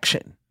seeking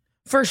connection.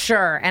 For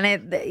sure. And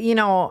it, you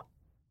know,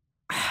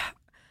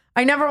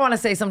 I never want to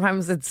say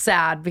sometimes it's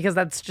sad, because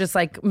that's just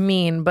like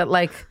mean, but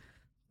like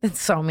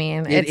it's so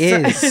mean.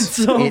 It's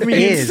so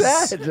mean.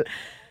 Sad.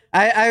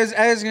 I was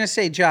going to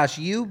say, Josh,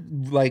 you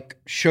like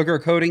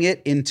sugarcoating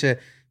it into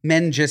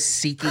men just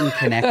seeking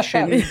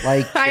connection.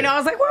 Like, I know. I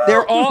was like,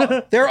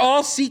 whoa. they're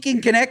all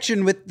seeking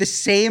connection with the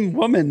same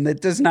woman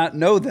that does not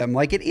know them.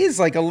 Like, it is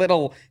like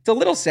it's a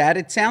little sad.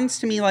 It sounds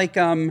to me like,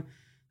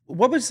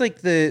 what was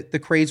like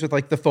the craze with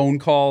like the phone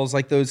calls,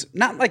 like those,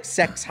 not like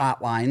sex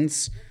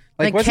hotlines.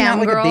 Like wasn't that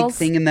like girls? a big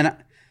thing? And then,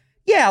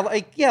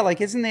 like,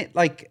 isn't it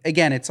like,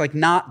 again, it's like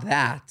not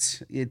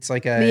that. It's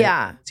like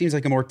it seems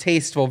like a more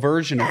tasteful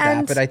version of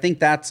that. But I think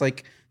that's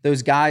like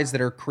those guys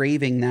that are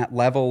craving that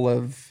level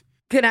of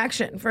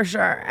connection, for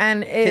sure.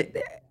 And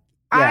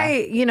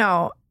I, you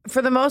know,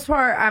 for the most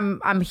part,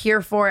 I'm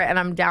here for it and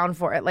I'm down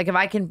for it. Like, if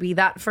I can be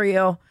that for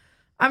you,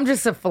 I'm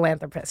just a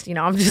philanthropist, you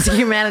know, I'm just a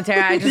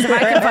humanitarian. If I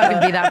can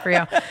fucking be that for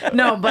you.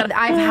 No, but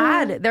I've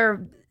had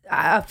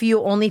a few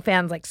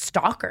OnlyFans like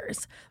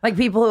stalkers, like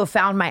people who have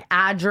found my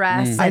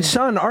address. I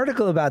saw an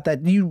article about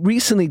that. You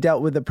recently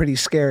dealt with a pretty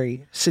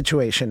scary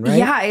situation, right?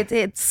 Yeah,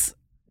 it's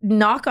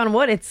knock on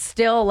wood, it's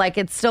still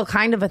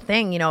kind of a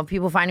thing, you know,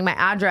 people finding my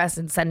address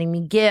and sending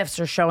me gifts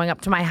or showing up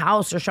to my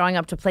house or showing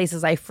up to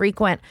places I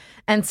frequent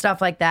and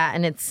stuff like that.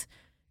 And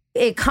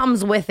it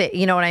comes with it.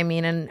 You know what I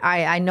mean? And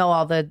I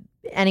know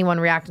anyone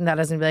reacting to that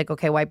doesn't be like,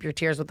 okay, wipe your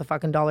tears with the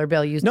fucking dollar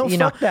bill.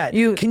 Fuck that.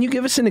 Can you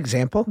give us an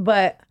example?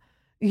 But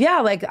yeah,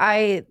 like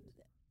I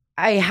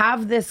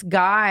have this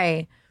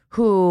guy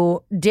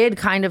who did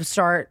kind of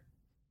start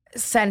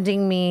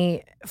sending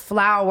me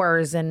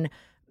flowers and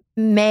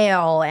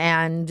mail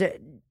and,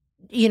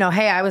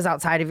 hey, I was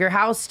outside of your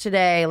house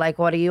today. Like,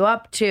 what are you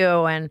up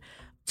to? And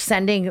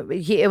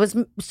he was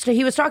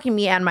talking to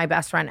me and my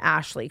best friend,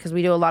 Ashley, because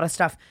we do a lot of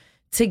stuff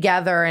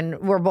together and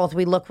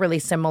we look really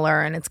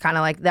similar. And it's kind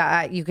of like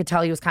that. You could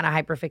tell he was kind of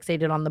hyper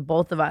fixated on the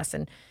both of us.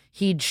 And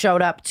he'd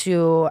showed up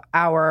to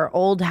our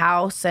old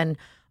house, and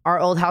our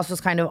old house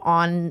was kind of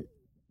on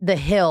the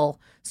hill.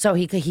 So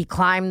he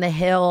climbed the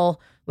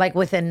hill like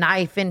with a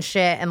knife and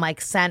shit, and like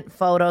sent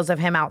photos of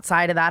him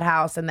outside of that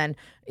house. And then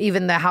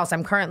even the house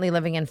I'm currently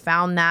living in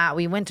found that.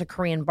 We went to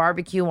Korean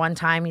barbecue one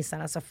time. He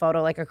sent us a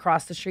photo like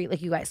across the street,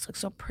 like, you guys look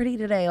so pretty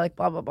today, like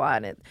blah, blah, blah.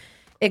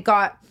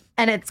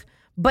 And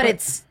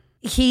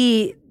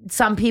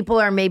some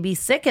people are maybe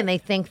sick and they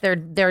think they're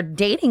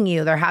dating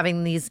you. They're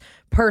having these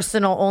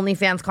personal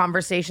OnlyFans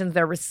conversations.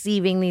 They're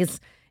receiving these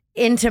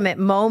intimate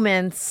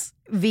moments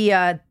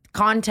via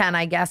content,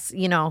 I guess,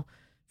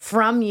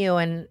 from you.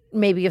 And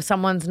maybe if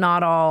someone's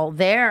not all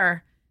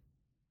there,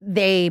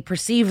 they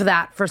perceive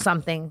that for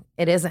something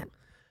it isn't.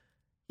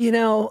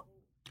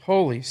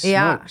 Holy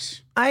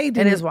smokes. Yeah. It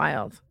is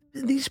wild.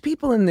 These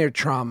people and their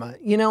trauma.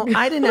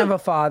 I didn't have a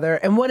father.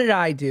 And what did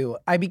I do?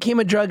 I became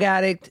a drug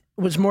addict,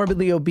 was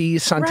morbidly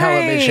obese on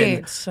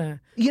television. I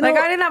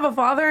didn't have a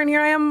father, and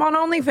here I am on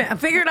OnlyFans.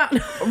 Figure it out.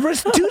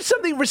 Do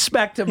something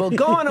respectable.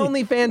 Go on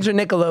OnlyFans or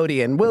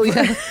Nickelodeon, will you?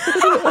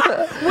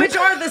 Which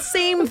are the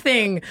same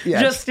thing,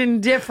 just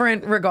in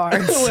different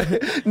regards.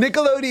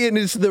 Nickelodeon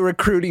is the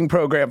recruiting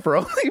program for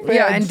OnlyFans.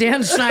 Yeah, and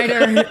Dan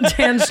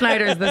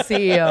Schneider's the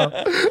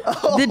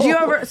CEO. Did you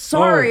ever?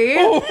 Sorry.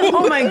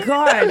 Oh my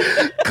God.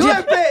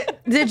 Clip it.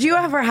 Did you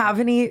ever have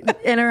any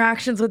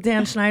interactions with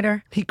Dan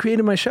Schneider? He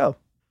created my show.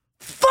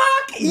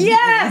 Fuck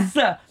yes.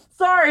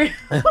 Sorry.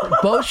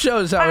 Both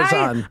shows I was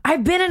on.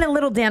 I've been in a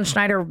little Dan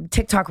Schneider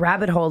TikTok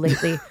rabbit hole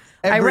lately.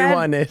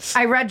 Everyone is.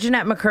 I read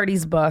Jeanette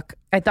McCurdy's book.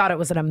 I thought it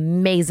was an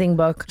amazing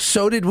book.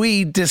 So did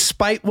we,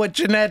 despite what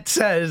Jeanette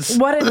says.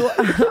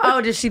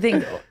 Did she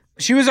think?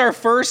 She was our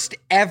first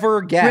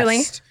ever guest.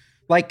 Really?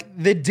 Like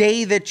the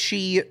day that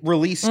she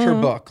released her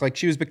book. Like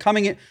she was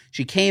becoming it.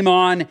 She came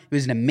on. It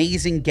was an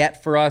amazing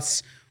get for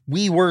us.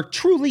 We were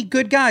truly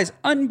good guys.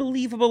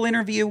 Unbelievable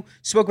interview.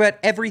 Spoke about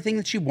everything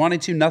that she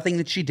wanted to, nothing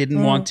that she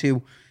didn't want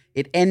to.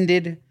 It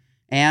ended,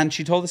 and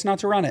she told us not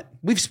to run it.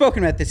 We've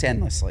spoken about this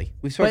endlessly.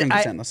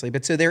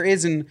 But so there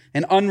is an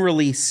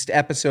unreleased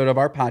episode of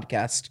our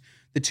podcast,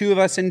 the two of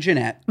us and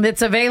Jeanette.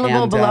 It's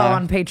available below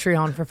on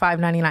Patreon for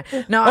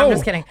 $5.99. No, I'm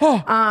just kidding.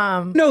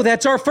 No,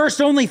 that's our first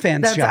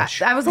OnlyFans,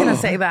 Josh. I was going to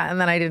say that,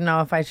 and then I didn't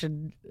know if I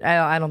should.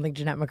 I don't think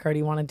Jeanette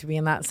McCurdy wanted to be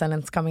in that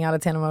sentence coming out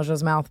of Tana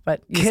Mongeau's mouth,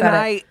 but you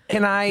said it.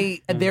 Can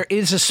I, there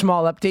is a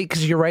small update,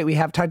 because you're right, we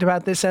have talked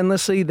about this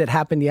endlessly, that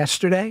happened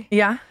yesterday.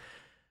 Yeah.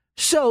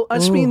 So,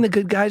 us being the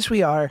good guys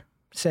we are,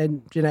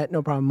 said, Jeanette,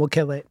 no problem, we'll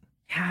kill it.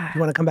 Yeah. You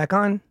want to come back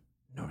on?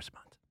 No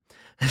response.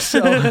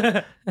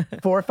 So,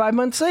 4 or 5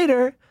 months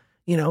later,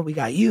 we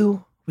got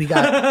you, we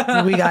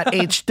got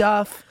H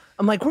Duff.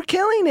 I'm like, we're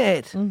killing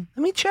it. Let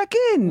me check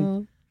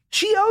in.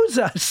 She owes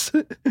us.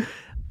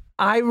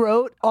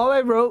 All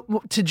I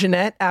wrote to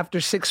Jeanette after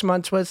 6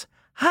 months was,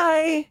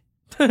 hi.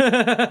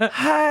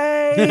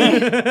 Hi.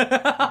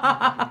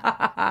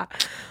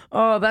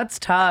 Oh, that's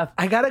tough.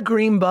 I got a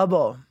green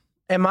bubble.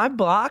 Am I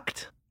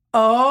blocked?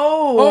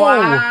 Oh,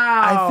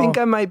 wow. I think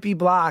I might be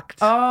blocked.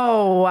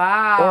 Oh,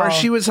 wow. Or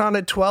she was on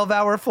a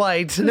 12-hour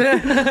flight.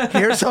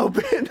 Here's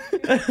hoping.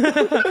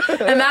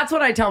 And that's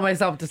what I tell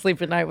myself to sleep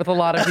at night with a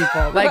lot of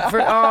people. Like,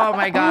 oh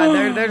my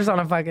God, they're just on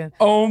a fucking.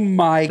 Oh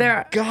my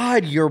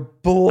God, you're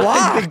blocked.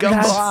 I think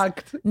I'm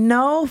blocked.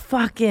 No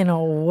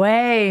fucking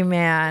way,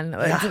 man.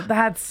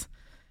 That's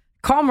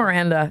call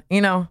Miranda.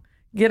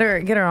 Get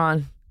her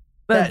on.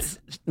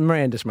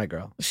 Miranda's my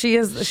girl.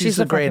 She's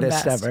the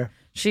greatest best. ever.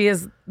 She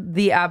is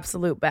the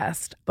absolute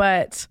best.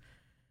 But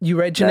you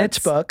read Jeanette's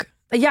book.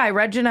 Yeah, I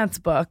read Jeanette's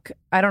book.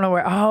 I don't know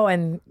where. Oh,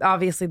 and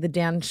obviously the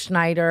Dan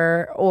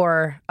Schneider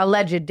or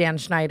alleged Dan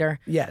Schneider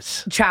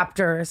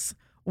chapters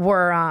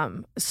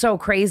were so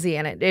crazy.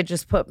 And it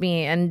just put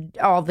me and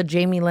all the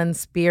Jamie Lynn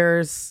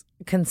Spears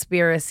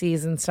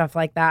conspiracies and stuff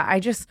like that.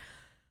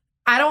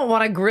 I don't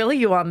want to grill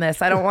you on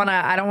this. I don't want to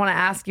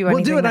ask you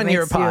anything. We'll do it on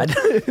your pod.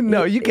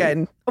 No, you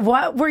can.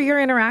 What were your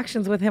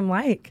interactions with him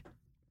like?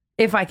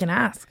 If I can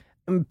ask.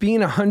 Being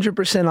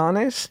 100%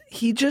 honest,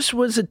 he just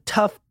was a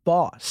tough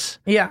boss.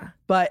 Yeah.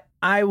 But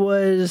I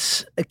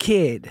was a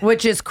kid.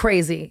 Which is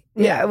crazy.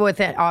 Yeah. With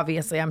it,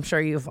 obviously, I'm sure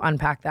you've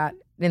unpacked that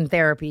in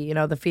therapy,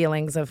 the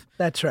feelings of.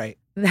 That's right.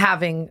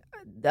 Having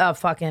a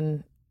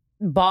fucking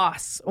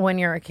boss when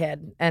you're a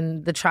kid,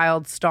 and the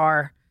child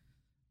star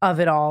of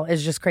it all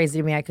is just crazy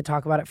to me. I could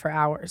talk about it for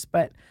hours.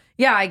 But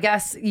yeah, I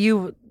guess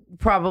you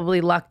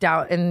probably lucked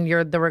out in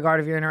the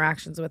regard of your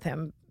interactions with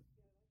him.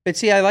 But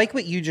see, I like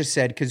what you just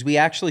said because we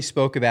actually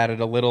spoke about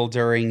it a little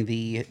during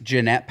the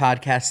Jeanette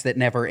podcast that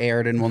never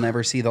aired and will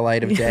never see the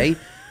light of day.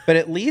 But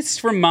at least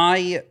from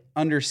my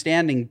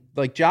understanding,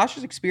 like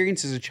Josh's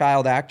experience as a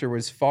child actor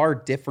was far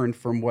different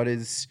from what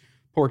is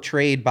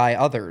portrayed by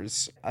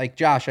others. Like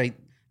Josh, I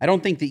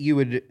don't think that you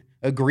would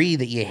agree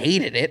that you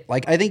hated it.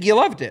 Like I think you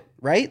loved it,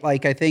 right?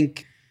 Like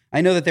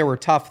I know that there were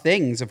tough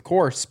things, of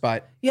course,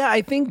 but yeah,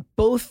 I think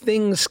both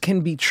things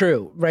can be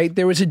true, right?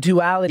 There was a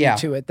duality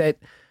to it that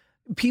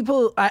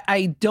people,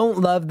 I don't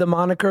love the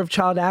moniker of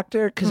child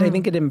actor because I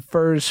think it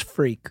infers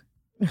freak.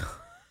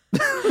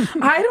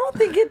 I don't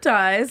think it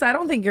does. I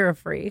don't think you're a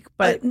freak,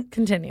 but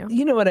continue.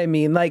 You know what I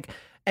mean? Like,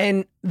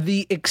 and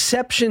the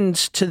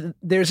exceptions to,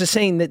 there's a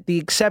saying that the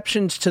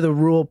exceptions to the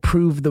rule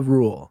prove the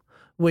rule,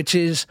 which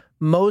is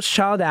most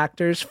child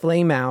actors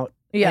flame out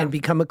and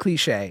become a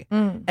cliche.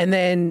 And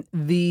then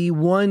the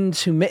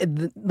ones who,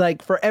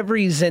 like for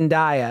every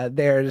Zendaya,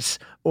 there's,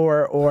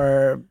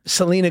 or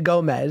Selena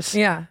Gomez,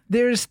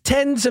 there's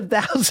tens of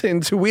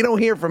thousands who we don't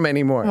hear from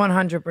anymore.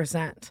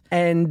 100%.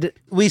 And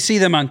we see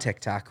them on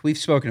TikTok. We've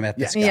spoken about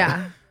this guy.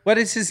 Yeah. What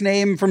is his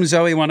name from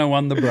Zoe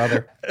 101, the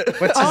brother?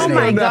 What's his name? Oh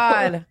my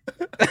God.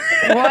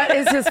 What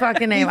is his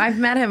fucking name? I've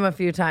met him a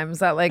few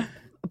times at like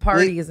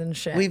parties and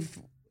shit.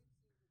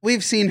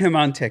 We've seen him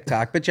on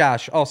TikTok, but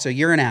Josh, also,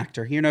 you're an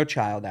actor. You're no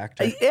child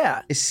actor.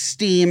 Yeah.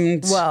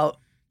 Esteemed. Well,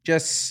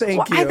 just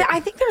thank you. I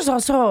think there's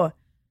also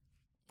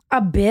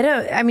a bit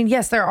of, I mean,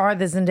 yes, there are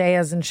the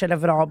Zendayas and shit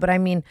of it all, but I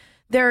mean,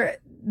 there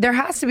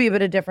has to be a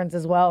bit of difference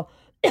as well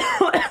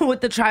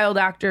with the child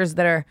actors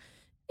that are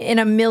in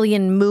a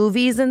million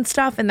movies and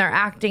stuff, and they're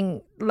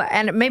acting,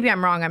 and maybe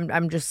I'm wrong,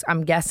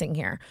 I'm guessing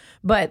here,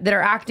 but that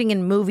are acting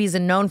in movies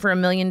and known for a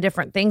million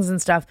different things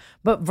and stuff,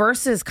 but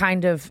versus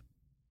kind of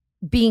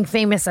being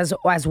famous as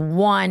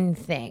one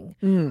thing.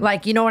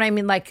 Like, you know what I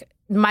mean? Like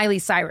Miley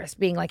Cyrus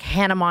being like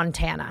Hannah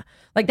Montana.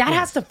 Like that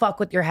has to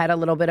fuck with your head a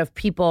little bit of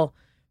people,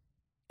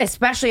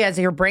 especially as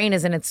your brain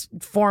is in its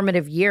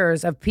formative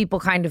years, of people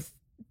kind of,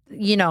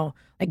 you know,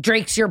 like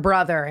Drake's your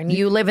brother and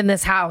you live in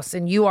this house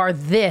and you are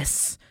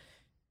this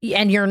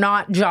and you're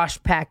not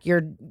Josh Peck,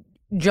 you're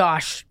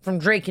Josh from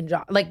Drake and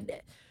Josh.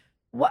 Like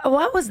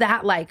what was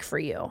that like for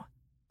you?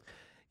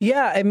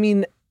 Yeah, I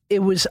mean,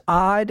 it was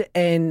odd,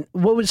 and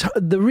what was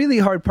the really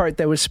hard part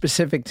that was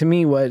specific to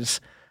me was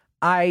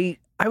I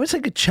was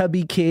like a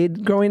chubby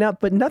kid growing up,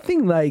 but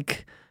nothing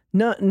like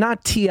not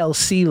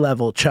TLC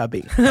level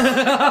chubby.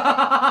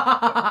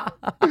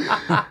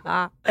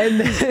 And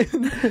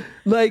then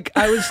like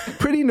I was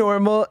pretty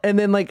normal, and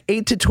then like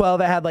 8 to 12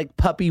 I had like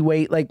puppy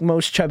weight like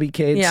most chubby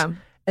kids. Yeah.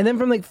 And then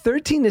from like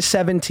 13 to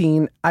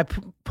 17 I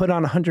put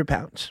on 100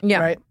 pounds.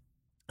 Yeah. Right.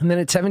 And then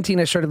at 17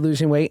 I started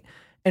losing weight.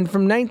 And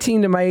from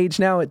 19 to my age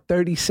now at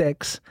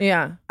 36,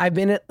 I've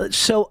been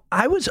so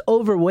I was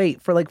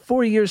overweight for like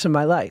 4 years of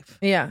my life.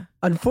 Yeah.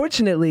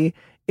 Unfortunately,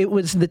 it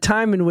was the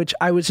time in which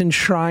I was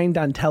enshrined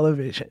on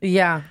television.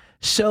 Yeah.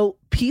 So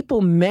people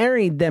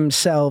married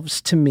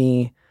themselves to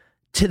me,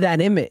 to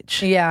that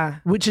image. Yeah.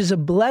 Which is a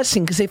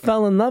blessing because they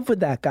fell in love with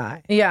that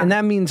guy. Yeah. And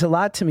that means a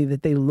lot to me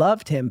that they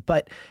loved him.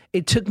 But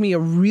it took me a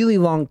really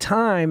long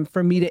time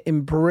for me to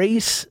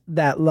embrace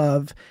that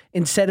love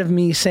instead of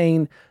me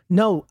saying,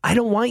 no, I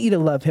don't want you to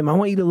love him. I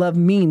want you to love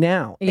me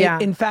now. Yeah.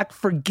 In fact,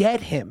 forget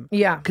him.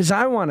 Yeah. Because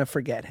I want to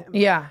forget him.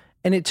 Yeah.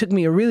 And it took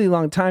me a really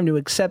long time to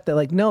accept that,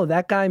 like, no,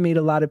 that guy made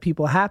a lot of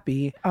people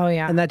happy. Oh,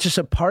 yeah. And that's just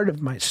a part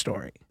of my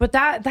story. But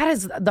that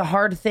is the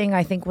hard thing,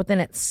 I think,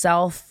 within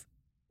itself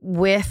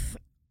with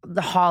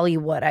the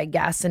Hollywood, I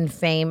guess, and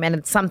fame. And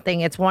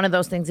it's one of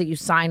those things that you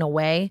sign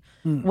away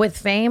with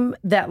fame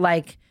that,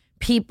 like,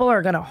 people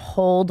are going to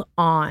hold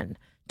on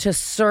to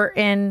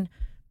certain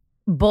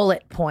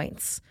bullet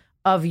points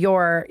of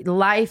your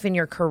life and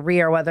your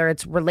career, whether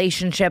it's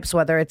relationships,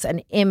 whether it's an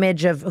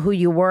image of who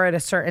you were at a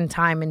certain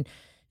time, and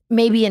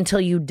maybe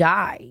until you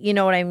die. You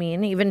know what I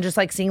mean? Even just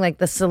like seeing like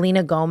the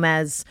Selena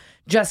Gomez,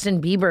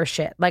 Justin Bieber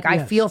shit. Like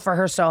I feel for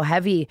her so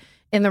heavy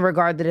in the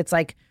regard that it's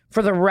like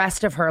for the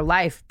rest of her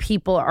life,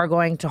 people are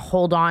going to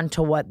hold on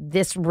to what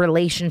this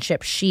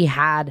relationship she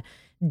had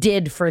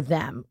did for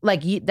them.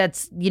 Like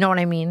that's, you know what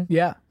I mean?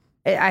 Yeah.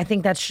 I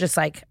think that's just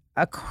like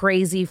a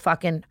crazy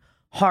fucking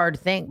hard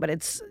thing, but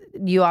it's,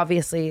 you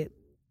obviously,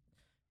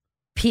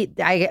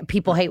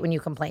 people hate when you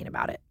complain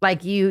about it.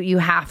 Like you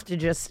have to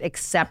just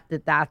accept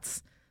that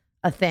that's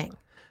a thing.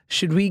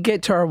 Should we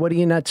get to our What Are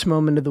You Nuts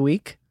moment of the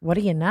week? What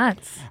are you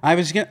nuts? I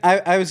was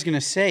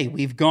gonna say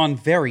we've gone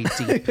very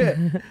deep,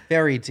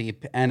 very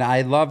deep, and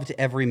I loved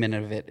every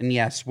minute of it. And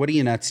yes, What Are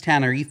You Nuts?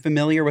 Tana, are you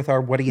familiar with our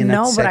What Are You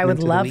Nuts? No, but I would segment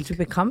of the love week? to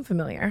become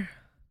familiar.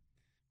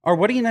 Our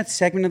What Are You Nuts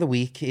segment of the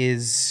week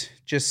is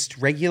just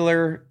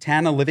regular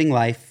Tana living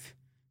life,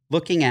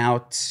 looking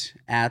out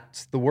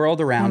at the world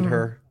around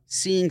her,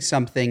 seeing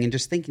something and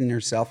just thinking to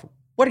herself,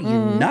 what are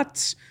you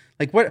nuts?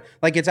 Like what,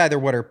 like it's either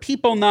what are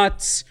people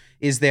nuts?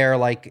 Is there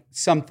like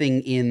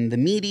something in the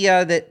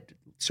media that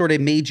sort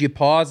of made you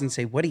pause and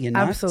say, what are you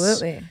nuts?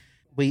 Absolutely.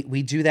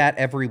 We do that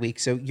every week.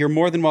 So you're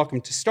more than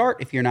welcome to start.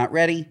 If you're not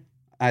ready,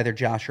 either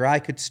Josh or I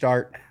could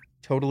start.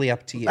 Totally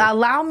up to you.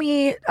 Allow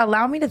me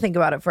to think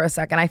about it for a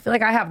second. I feel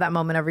like I have that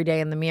moment every day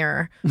in the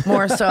mirror,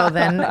 more so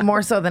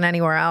than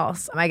anywhere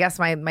else. I guess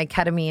my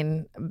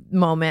Keta-mean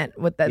moment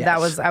with that,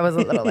 Yes. I was a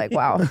little like,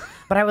 wow.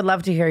 But I would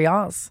love to hear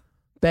y'all's.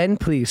 Ben,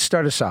 please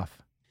start us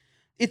off.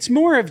 It's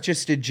more of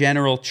just a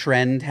general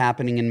trend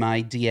happening in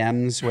my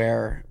DMs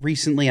where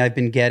recently I've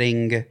been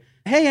getting,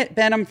 hey,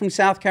 Ben, I'm from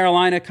South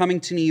Carolina, coming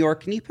to New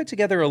York. Can you put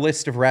together a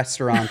list of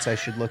restaurants I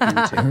should look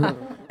into?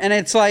 And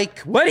it's like,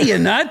 what are you,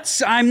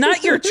 nuts? I'm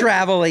not your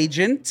travel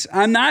agent.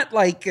 I'm not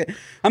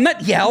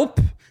Yelp.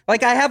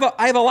 Like I have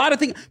a lot of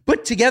things.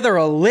 Put together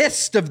a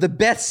list of the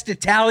best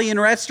Italian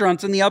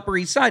restaurants on the Upper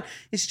East Side.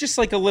 It's just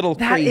like a little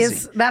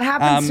crazy. That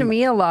happens to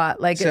me a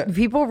lot. Like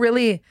people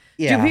really,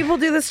 do people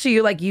do this to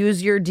you? Like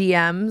use your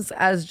DMs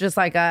as just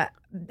like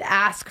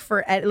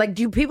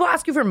do people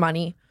ask you for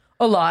money?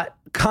 A lot.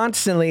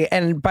 Constantly.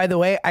 And by the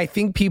way, I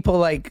think people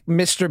like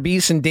Mr.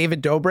 Beast and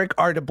David Dobrik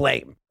are to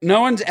blame.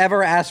 No one's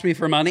ever asked me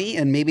for money,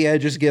 and maybe I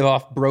just give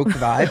off broke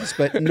vibes,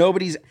 but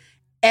nobody's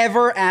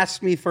ever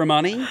asked me for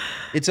money.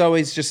 It's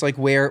always just like,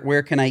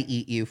 where can I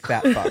eat, you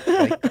fat fuck?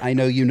 Like, I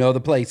know you know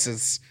the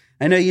places.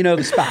 I know you know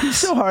the spots. He's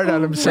so hard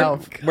on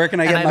himself. Where can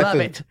I get my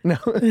food? It. No.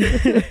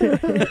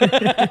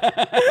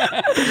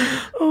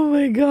 Oh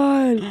my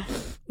God.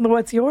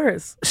 What's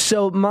yours?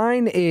 So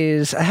mine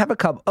is, I have a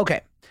couple.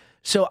 Okay.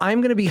 So I'm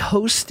going to be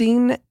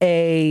hosting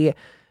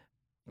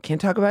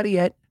can't talk about it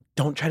yet.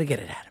 Don't try to get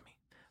it out of me.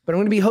 But I'm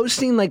going to be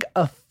hosting like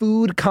a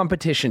food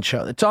competition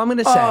show. That's all I'm going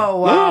to say.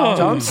 Oh, wow. That's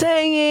all I'm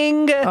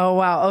saying. Oh,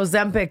 wow.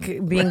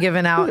 Ozempic being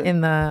given out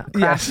in the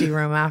crafty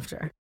room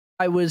after.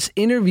 I was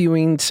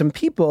interviewing some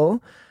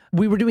people.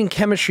 We were doing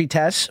chemistry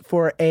tests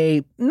for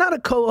not a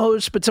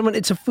co-host, but someone,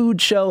 it's a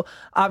food show.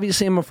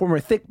 Obviously, I'm a former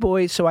thick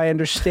boy, so I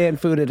understand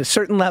food at a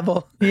certain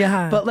level.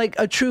 Yeah. But like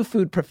a true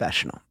food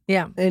professional.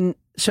 Yeah. And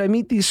so I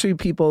meet these three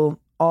people,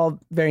 all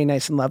very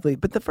nice and lovely.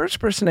 But the first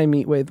person I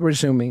meet with, we're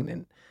Zooming.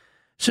 And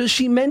so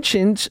she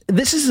mentioned,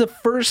 this is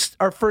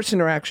our first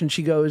interaction.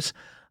 She goes,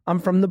 I'm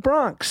from the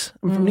Bronx.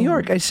 I'm from New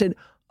York. I said,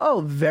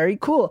 oh, very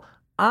cool.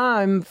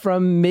 I'm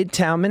from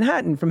Midtown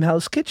Manhattan, from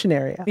Hell's Kitchen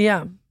area.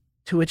 Yeah.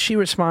 To which she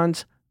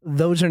responds,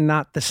 those are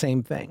not the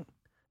same thing.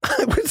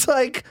 I was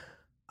like,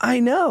 I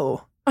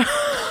know.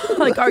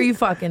 Like, are you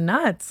fucking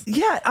nuts?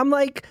 Yeah. I'm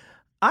like,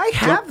 I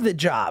have the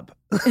job.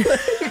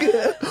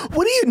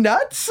 What are you,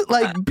 nuts?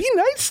 Like, be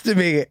nice to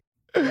me.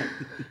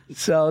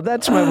 So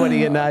that's my what are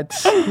you,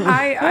 nuts.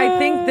 I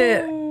think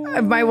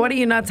that my what are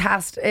you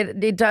nuts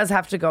it does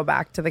have to go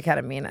back to the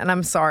Keta-mean, and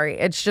I'm sorry.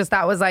 It's just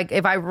that was like,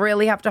 if I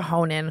really have to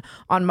hone in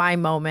on my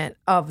moment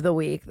of the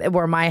week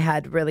where my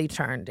head really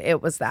turned,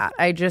 it was that.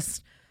 I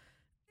just,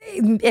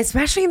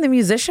 especially in the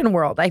musician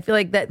world, I feel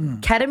like that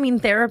Keta-mean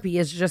therapy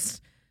is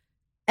just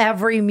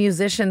every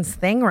musician's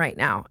thing right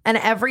now. And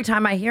every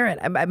time I hear it,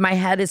 my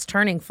head is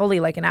turning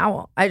fully like an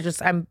owl.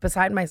 I'm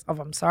beside myself.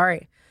 I'm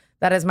sorry.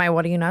 That is my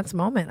what are you nuts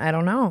moment. I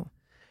don't know.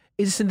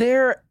 Is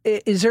there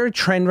a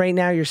trend right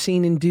now you're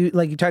seeing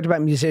like you talked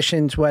about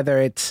musicians, whether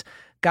it's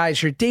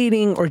guys you're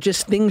dating or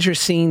just things you're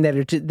seeing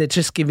that's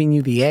just giving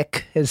you the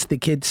ick, as the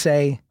kids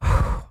say?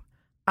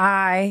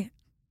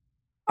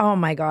 Oh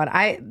my God.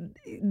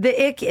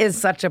 The ick is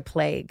such a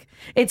plague.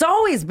 It's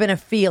always been a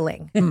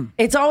feeling.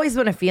 It's always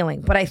been a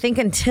feeling. But I think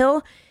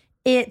until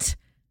it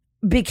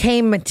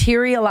became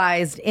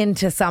materialized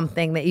into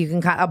something that you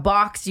can a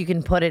box you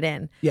can put it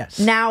in. Yes.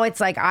 Now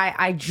it's like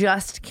I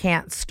just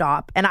can't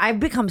stop. And I've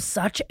become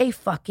such a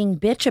fucking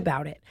bitch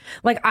about it.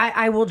 Like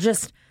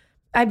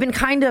I've been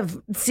kind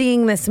of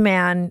seeing this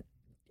man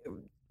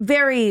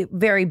very,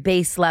 very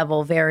base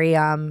level, very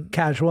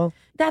casual.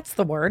 That's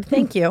the word.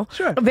 Thank you.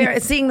 Sure.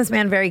 Seeing this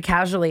man very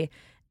casually,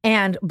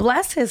 and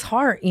bless his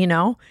heart, you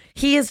know,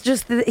 he's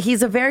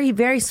a very,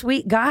 very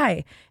sweet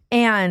guy,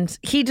 and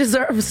he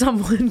deserves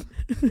someone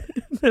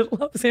that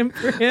loves him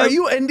for him. Are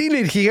you ending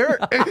it here?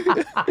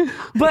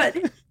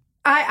 But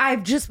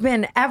I've just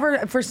been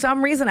for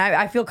some reason,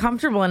 I feel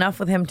comfortable enough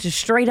with him to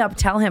straight up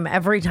tell him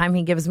every time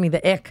he gives me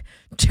the ick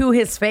to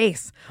his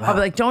face. Wow. I'll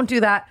be like, don't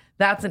do that.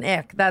 That's an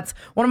ick. That's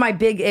one of my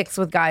big icks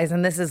with guys.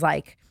 And this is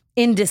like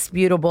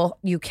indisputable.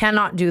 You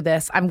cannot do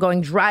this. I'm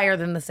going drier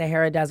than the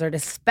Sahara Desert,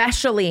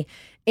 especially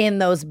in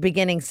those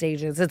beginning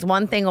stages. It's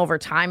one thing over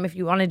time if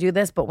you want to do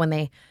this, but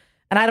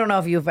and I don't know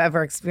if you've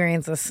ever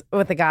experienced this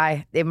with a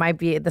guy, this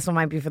one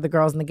might be for the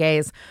girls and the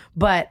gays,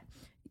 but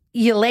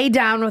you lay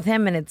down with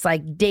him and it's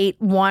like date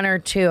 1 or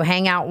 2,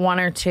 hang out 1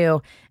 or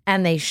 2,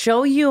 and they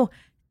show you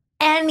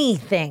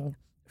anything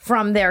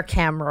from their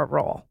camera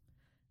roll.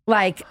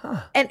 Like,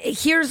 and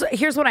here's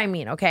what I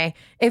mean, okay?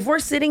 If we're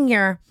sitting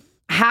here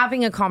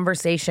having a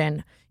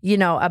conversation, you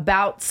know,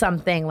 about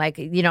something like,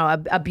 you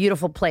know, a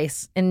beautiful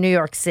place in New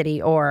York City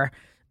or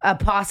a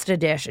pasta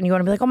dish, and you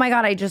want to be like, oh my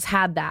God, I just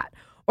had that,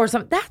 or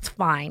something, that's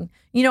fine.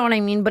 You know what I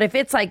mean? But if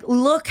it's like,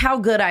 look how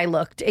good I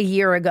looked a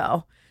year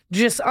ago,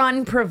 just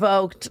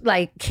unprovoked,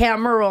 like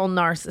camera roll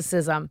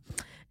narcissism.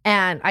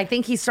 And I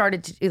think he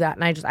started to do that.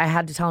 And I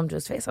had to tell him to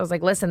his face. I was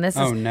like, listen, this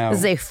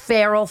is a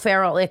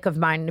feral ick of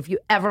mine. And if you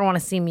ever want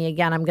to see me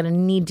again, I'm going to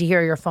need to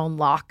hear your phone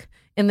lock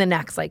in the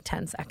next like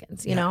 10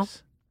 seconds, you know?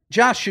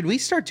 Josh, should we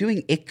start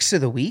doing icks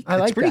of the week? I like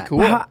That's pretty that.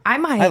 cool. I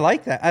might. I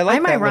like that. I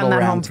might run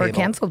that home for table.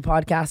 Canceled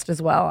podcast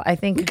as well. I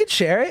think We could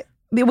share it.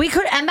 we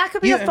could, and that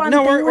could be a fun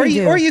no, thing or we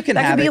you- do. or you can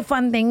That have could be it. a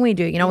fun thing we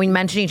do. You know, we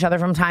mention each other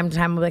from time to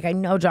time. We're like, I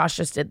know Josh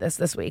just did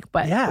this week,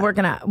 but Yeah. we're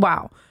gonna.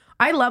 Wow,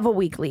 I love a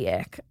weekly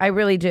ick. I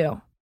really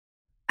do.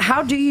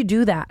 How do you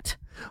do that?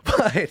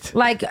 But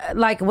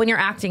Like when you're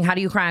acting, how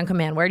do you cry on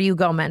command? Where do you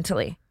go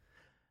mentally?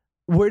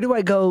 where do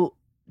I go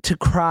to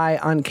cry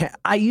on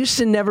I used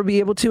to never be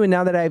able to, and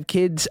now that I have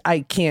kids, I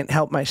can't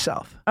help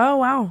myself. Oh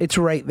wow. It's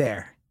right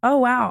there. Oh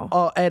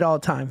wow. At all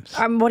times.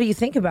 What do you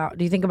think about?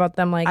 Do you think about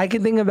them like? I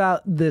can think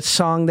about the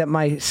song that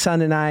my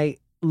son and I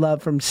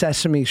love from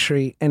Sesame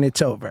Street, and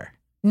it's over.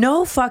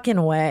 No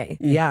fucking way.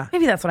 Yeah.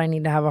 Maybe that's what I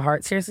need to have a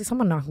heart. Seriously,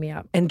 someone knock me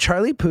up. And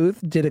Charlie Puth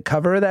did a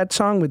cover of that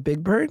song with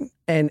Big Bird.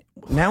 And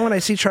now when I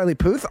see Charlie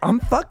Puth, I'm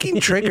fucking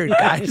triggered,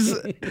 guys.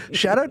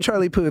 Shout out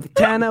Charlie Puth.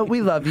 Tana,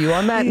 we love you.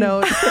 On that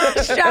note.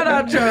 Shout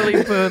out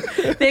Charlie Puth.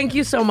 Thank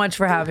you so much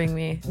for having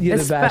me. You're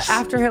the best.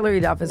 After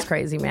Hillary Duff is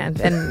crazy, man.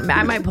 And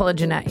I might pull a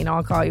Jeanette. You know,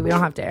 I'll call you. We don't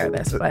have to air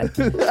this, but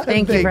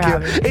thank you for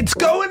having me. It's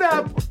going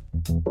up.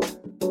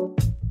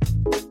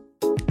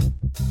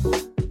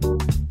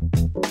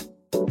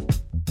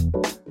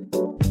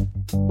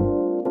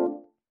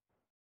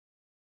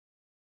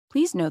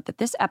 Please note that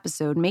this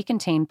episode may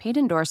contain paid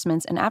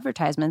endorsements and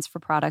advertisements for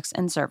products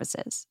and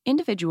services.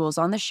 Individuals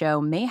on the show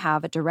may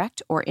have a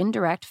direct or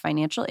indirect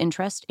financial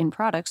interest in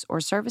products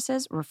or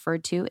services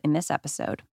referred to in this episode.